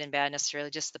not good and bad necessarily,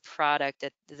 just the product,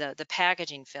 that the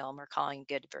packaging film we're calling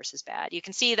good versus bad. You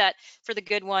can see that for the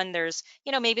good one, there's,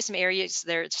 maybe some areas,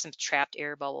 there's some trapped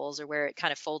air bubbles or where it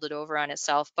kind of folded over on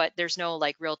itself, but there's no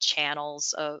like real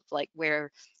channels of like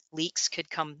where leaks could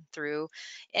come through.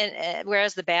 And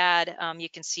whereas the bad, you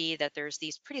can see that there's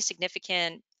these pretty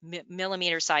significant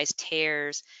millimeter sized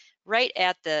tears right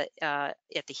at the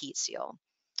heat seal.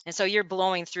 And so you're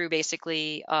blowing through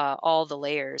basically all the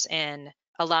layers and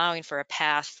allowing for a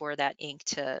path for that ink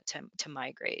to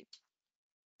migrate.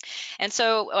 And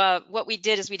so what we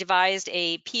did is we devised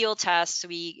a peel test. So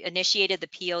we initiated the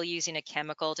peel using a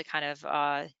chemical to kind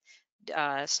of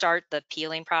start the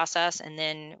peeling process, and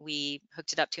then we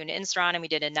hooked it up to an Instron and we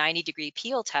did a 90-degree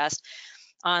peel test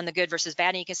on the good versus bad.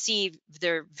 And you can see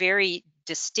they're very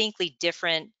distinctly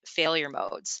different failure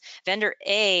modes. Vendor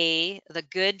A, the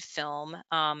good film,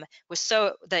 the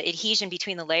adhesion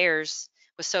between the layers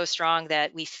was so strong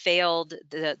that we failed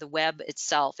the web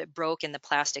itself. It broke in the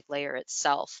plastic layer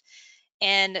itself.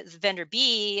 And vendor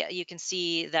B, you can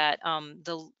see that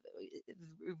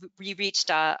we reached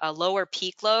a lower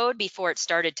peak load before it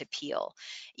started to peel.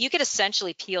 You could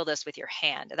essentially peel this with your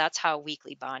hand. That's how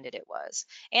weakly bonded it was.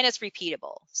 And it's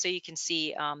repeatable. So you can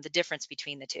see the difference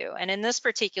between the two. And in this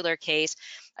particular case,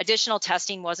 additional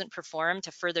testing wasn't performed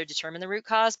to further determine the root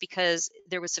cause because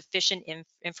there was sufficient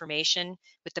information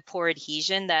with the poor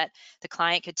adhesion that the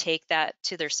client could take that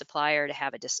to their supplier to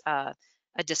have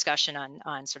a discussion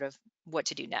on sort of what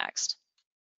to do next.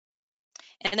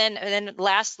 And then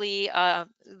lastly,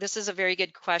 this is a very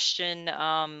good question.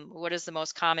 What is the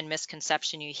most common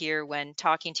misconception you hear when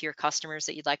talking to your customers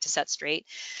that you'd like to set straight?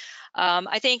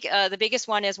 I think the biggest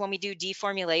one is when we do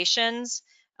deformulations,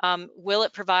 will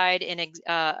it provide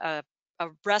a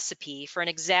recipe for an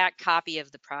exact copy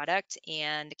of the product?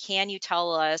 And can you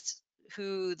tell us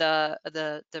who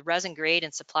the resin grade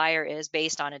and supplier is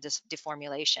based on a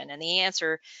deformulation? And the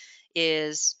answer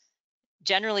is,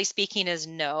 generally speaking, is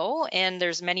no, and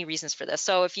there's many reasons for this.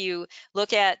 So if you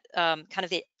look at kind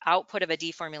of the output of a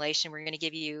deformulation, we're going to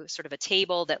give you sort of a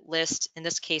table that lists, in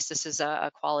this case, this is a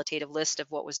qualitative list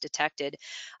of what was detected.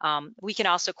 We can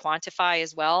also quantify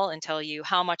as well and tell you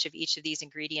how much of each of these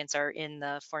ingredients are in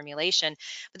the formulation,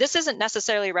 but this isn't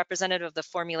necessarily representative of the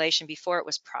formulation before it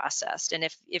was processed. And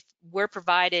if we're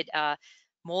provided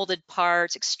molded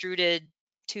parts, extruded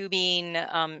tubing,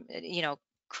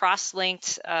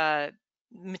 cross-linked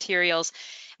materials,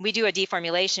 we do a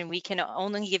deformulation, we can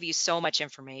only give you so much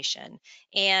information.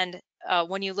 And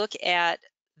when you look at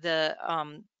the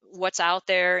what's out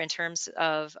there in terms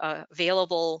of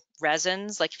available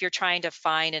resins, like if you're trying to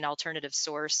find an alternative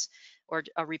source or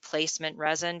a replacement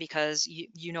resin because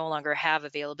you no longer have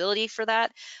availability for that,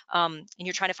 and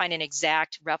you're trying to find an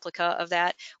exact replica of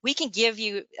that, we can give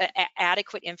you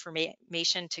adequate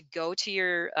information to go to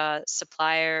your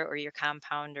supplier or your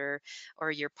compounder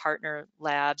or your partner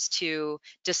labs to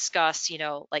discuss,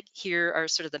 like here are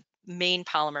sort of the main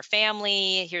polymer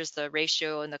family, here's the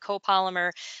ratio in the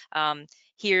copolymer,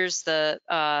 here's the,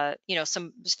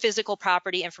 some physical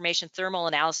property information, thermal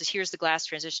analysis, here's the glass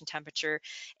transition temperature,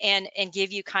 and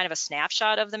give you kind of a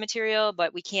snapshot of the material,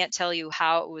 but we can't tell you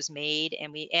how it was made,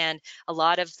 and a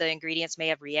lot of the ingredients may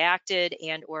have reacted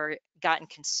and or gotten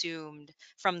consumed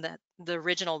from the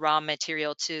original raw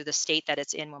material to the state that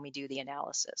it's in when we do the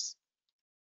analysis.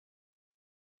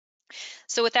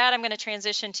 So with that, I'm going to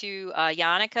transition to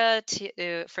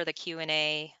Yannicka for the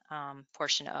Q&A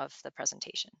portion of the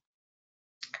presentation.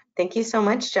 Thank you so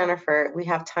much, Jennifer. We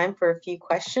have time for a few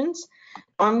questions.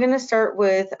 I'm going to start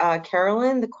with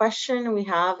Carolyn. The question we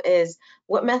have is,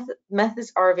 what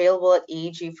methods are available at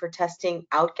EEG for testing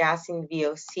outgassing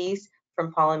VOCs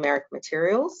from polymeric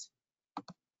materials?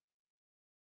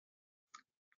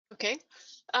 Okay,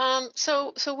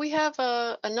 so we have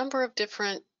a number of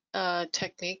different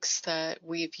techniques that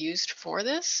we've used for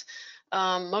this.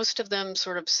 Most of them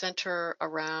sort of center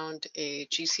around a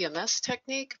GCMS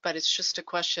technique, but it's just a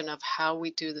question of how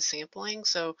we do the sampling.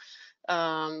 So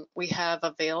we have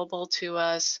available to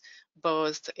us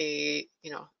both a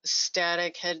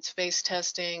static headspace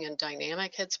testing and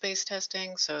dynamic headspace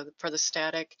testing. So for the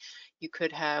static, you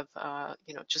could have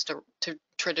just a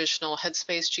traditional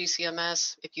headspace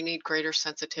GCMS. If you need greater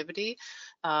sensitivity,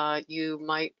 you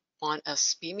might want a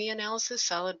SPME analysis,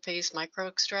 solid phase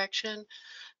microextraction.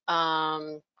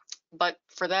 But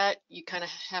for that, you kind of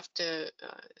have to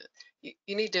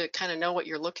you need to kind of know what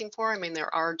you're looking for. I mean,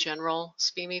 there are general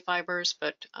SPME fibers,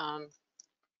 but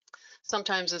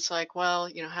sometimes it's like, well,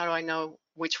 how do I know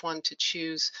which one to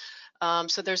choose?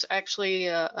 So there's actually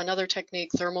another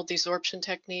technique, thermal desorption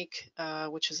technique,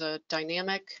 which is a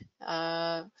dynamic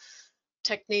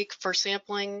technique for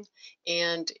sampling,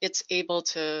 and it's able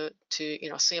to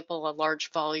sample a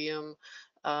large volume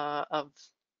of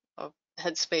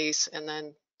headspace and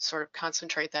then sort of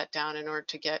concentrate that down in order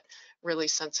to get really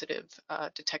sensitive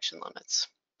detection limits.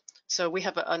 So we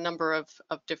have a number of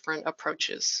different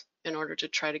approaches in order to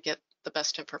try to get the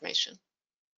best information.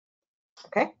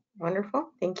 Okay, wonderful.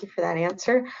 Thank you for that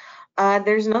answer.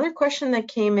 There's another question that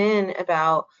came in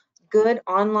about good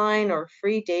online or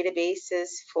free databases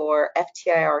for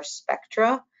FTIR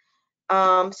spectra.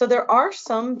 So there are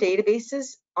some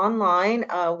databases online.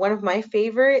 One of my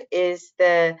favorite is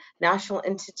the National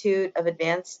Institute of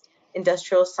Advanced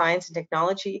Industrial Science and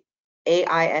Technology,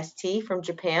 AIST, from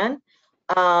Japan.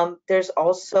 There's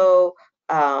also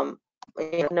a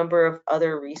number of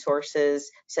other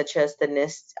resources, such as the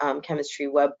NIST Chemistry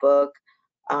Webbook,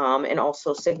 and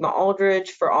also Sigma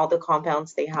Aldrich. For all the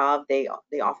compounds they have, they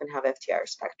often have FTIR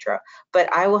spectra.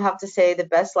 But I will have to say the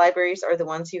best libraries are the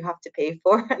ones you have to pay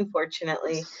for,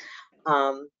 unfortunately.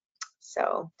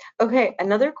 Okay,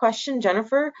 another question,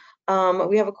 Jennifer.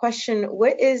 We have a question.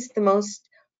 What is the most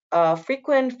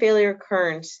frequent failure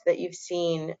occurrence that you've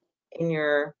seen in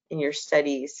your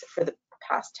studies for the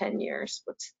past 10 years?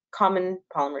 What's common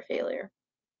polymer failure?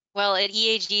 Well, at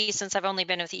EAG, since I've only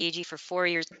been with EAG for 4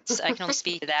 years, I can only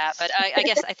speak to that. But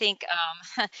I think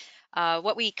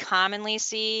what we commonly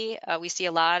see, we see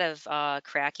a lot of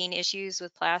cracking issues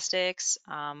with plastics,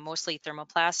 mostly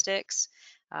thermoplastics,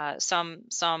 some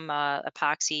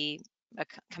epoxy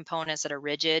components that are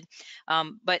rigid.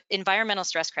 But environmental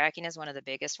stress cracking is one of the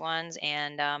biggest ones.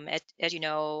 And as you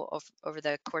know, over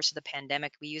the course of the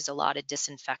pandemic, we used a lot of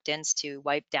disinfectants to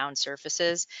wipe down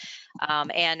surfaces.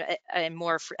 And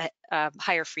more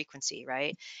higher frequency,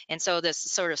 right? And so this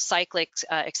sort of cyclic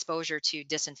exposure to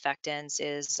disinfectants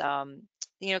is,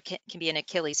 can be an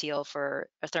Achilles heel for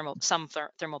some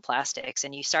thermoplastics,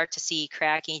 and you start to see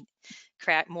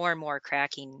more and more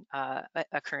cracking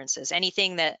occurrences.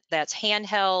 Anything that's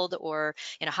handheld or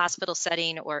in a hospital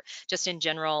setting or just in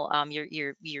general,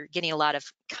 you're getting a lot of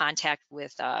contact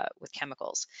with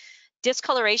chemicals.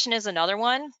 Discoloration is another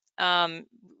one,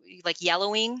 like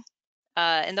yellowing.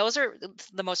 And those are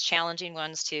the most challenging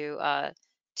ones to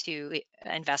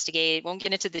investigate. Won't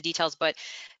get into the details, but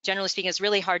generally speaking, it's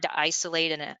really hard to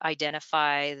isolate and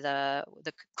identify the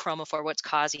chromophore, what's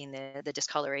causing the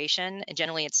discoloration. And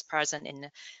generally, it's present in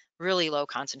really low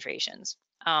concentrations.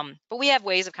 But we have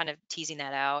ways of kind of teasing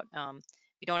that out.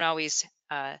 We don't always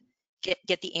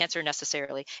get the answer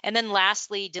necessarily. And then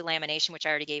lastly, delamination, which I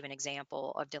already gave an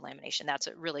example of delamination. That's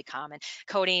a really common.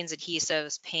 Coatings,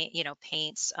 adhesives,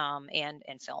 paints,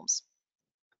 and films.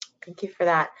 Thank you for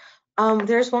that.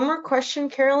 There's one more question,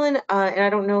 Carolyn, and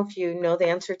I don't know if you know the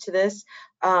answer to this.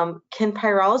 Can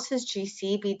pyrolysis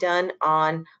GC be done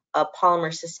on a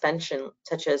polymer suspension,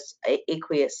 such as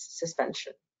aqueous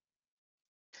suspension?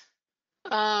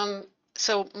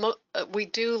 So we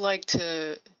do like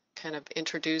to kind of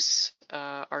introduce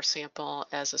our sample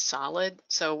as a solid.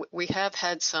 So we have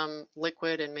had some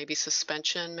liquid and maybe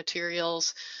suspension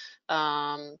materials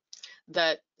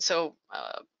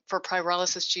for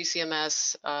pyrolysis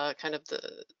GCMS, kind of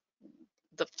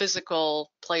the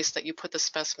physical place that you put the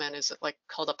specimen is like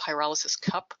called a pyrolysis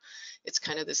cup. It's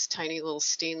kind of this tiny little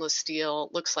stainless steel,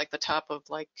 looks like the top of,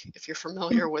 like, if you're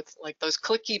familiar with like those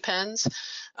clicky pens,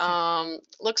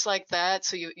 looks like that.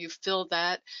 So you fill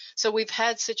that. So we've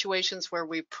had situations where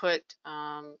we put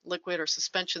liquid or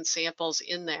suspension samples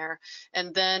in there,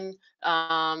 and then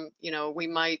we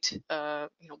might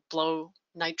blow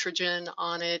nitrogen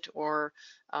on it, or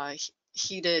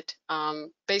heat it,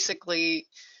 basically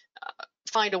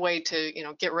find a way to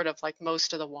get rid of like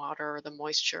most of the water or the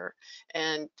moisture,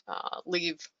 and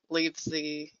leave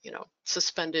the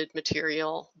suspended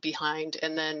material behind,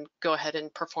 and then go ahead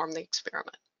and perform the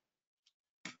experiment.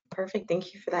 Perfect.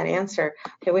 Thank you for that answer.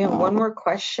 Okay, we have one more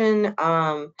question,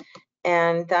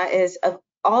 and that is, of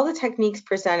all the techniques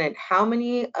presented, how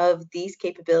many of these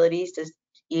capabilities does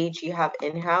EAG have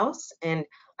in-house? And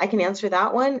I can answer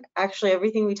that one. Actually,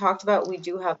 everything we talked about, we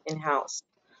do have in-house.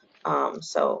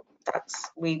 So that's,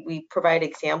 we provide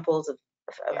examples of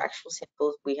actual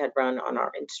samples we had run on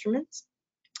our instruments.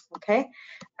 Okay,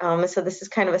 so this is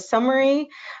kind of a summary.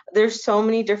 There's so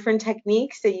many different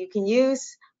techniques that you can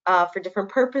use for different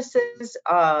purposes,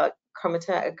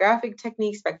 chromatographic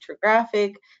techniques,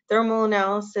 spectrographic, thermal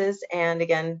analysis, and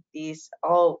again, these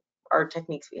all are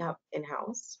techniques we have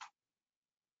in-house.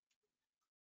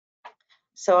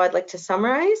 So I'd like to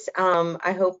summarize.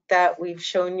 I hope that we've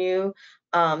shown you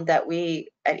that we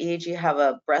at EAG have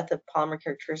a breadth of polymer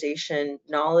characterization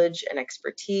knowledge and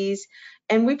expertise,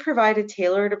 and we provide a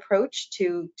tailored approach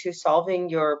to solving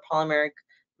your polymeric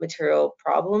material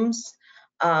problems.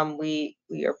 We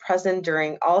are present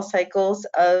during all stages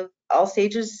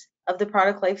of the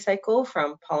product life cycle,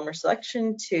 from polymer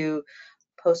selection to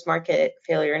post-market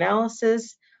failure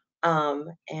analysis.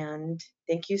 And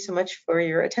thank you so much for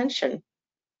your attention.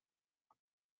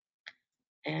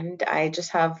 And I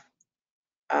just have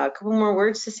a couple more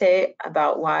words to say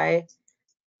about why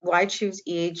choose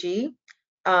EAG.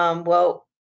 Well,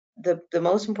 the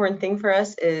most important thing for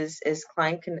us is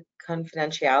client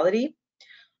confidentiality.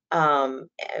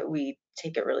 We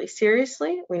take it really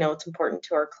seriously. We know it's important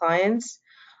to our clients.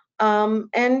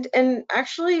 And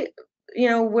actually,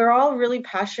 we're all really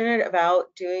passionate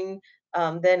about doing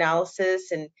the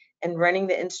analysis and running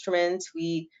the instruments.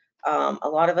 A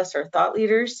lot of us are thought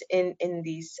leaders in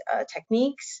these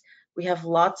techniques. We have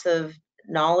lots of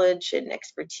knowledge and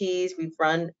expertise. We've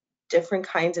run different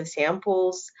kinds of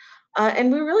samples,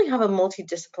 and we really have a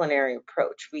multidisciplinary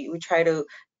approach. We try to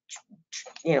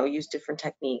use different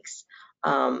techniques.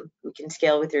 We can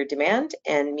scale with your demand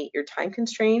and meet your time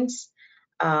constraints.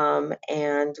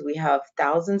 And we have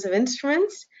thousands of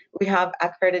instruments. We have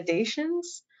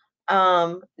accreditations,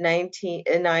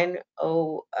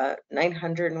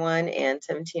 901 and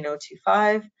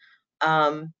 17025.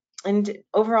 And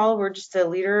overall, we're just a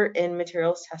leader in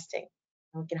materials testing.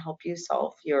 We can help you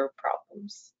solve your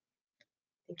problems.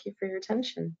 Thank you for your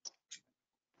attention.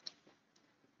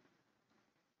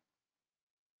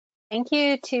 Thank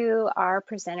you to our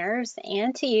presenters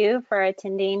and to you for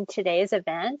attending today's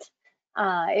event.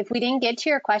 If we didn't get to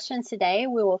your questions today,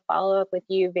 we will follow up with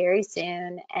you very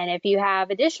soon. And if you have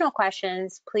additional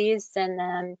questions, please send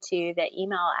them to the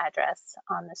email address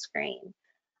on the screen.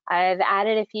 I've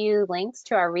added a few links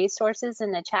to our resources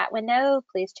in the chat window.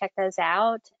 Please check those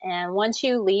out. And once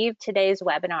you leave today's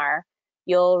webinar,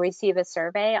 you'll receive a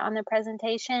survey on the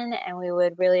presentation, and we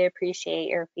would really appreciate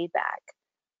your feedback.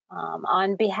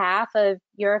 On behalf of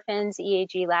Eurofins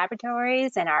EAG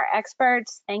Laboratories and our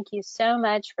experts, thank you so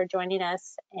much for joining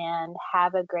us, and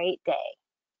have a great day.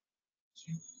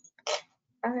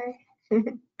 Bye.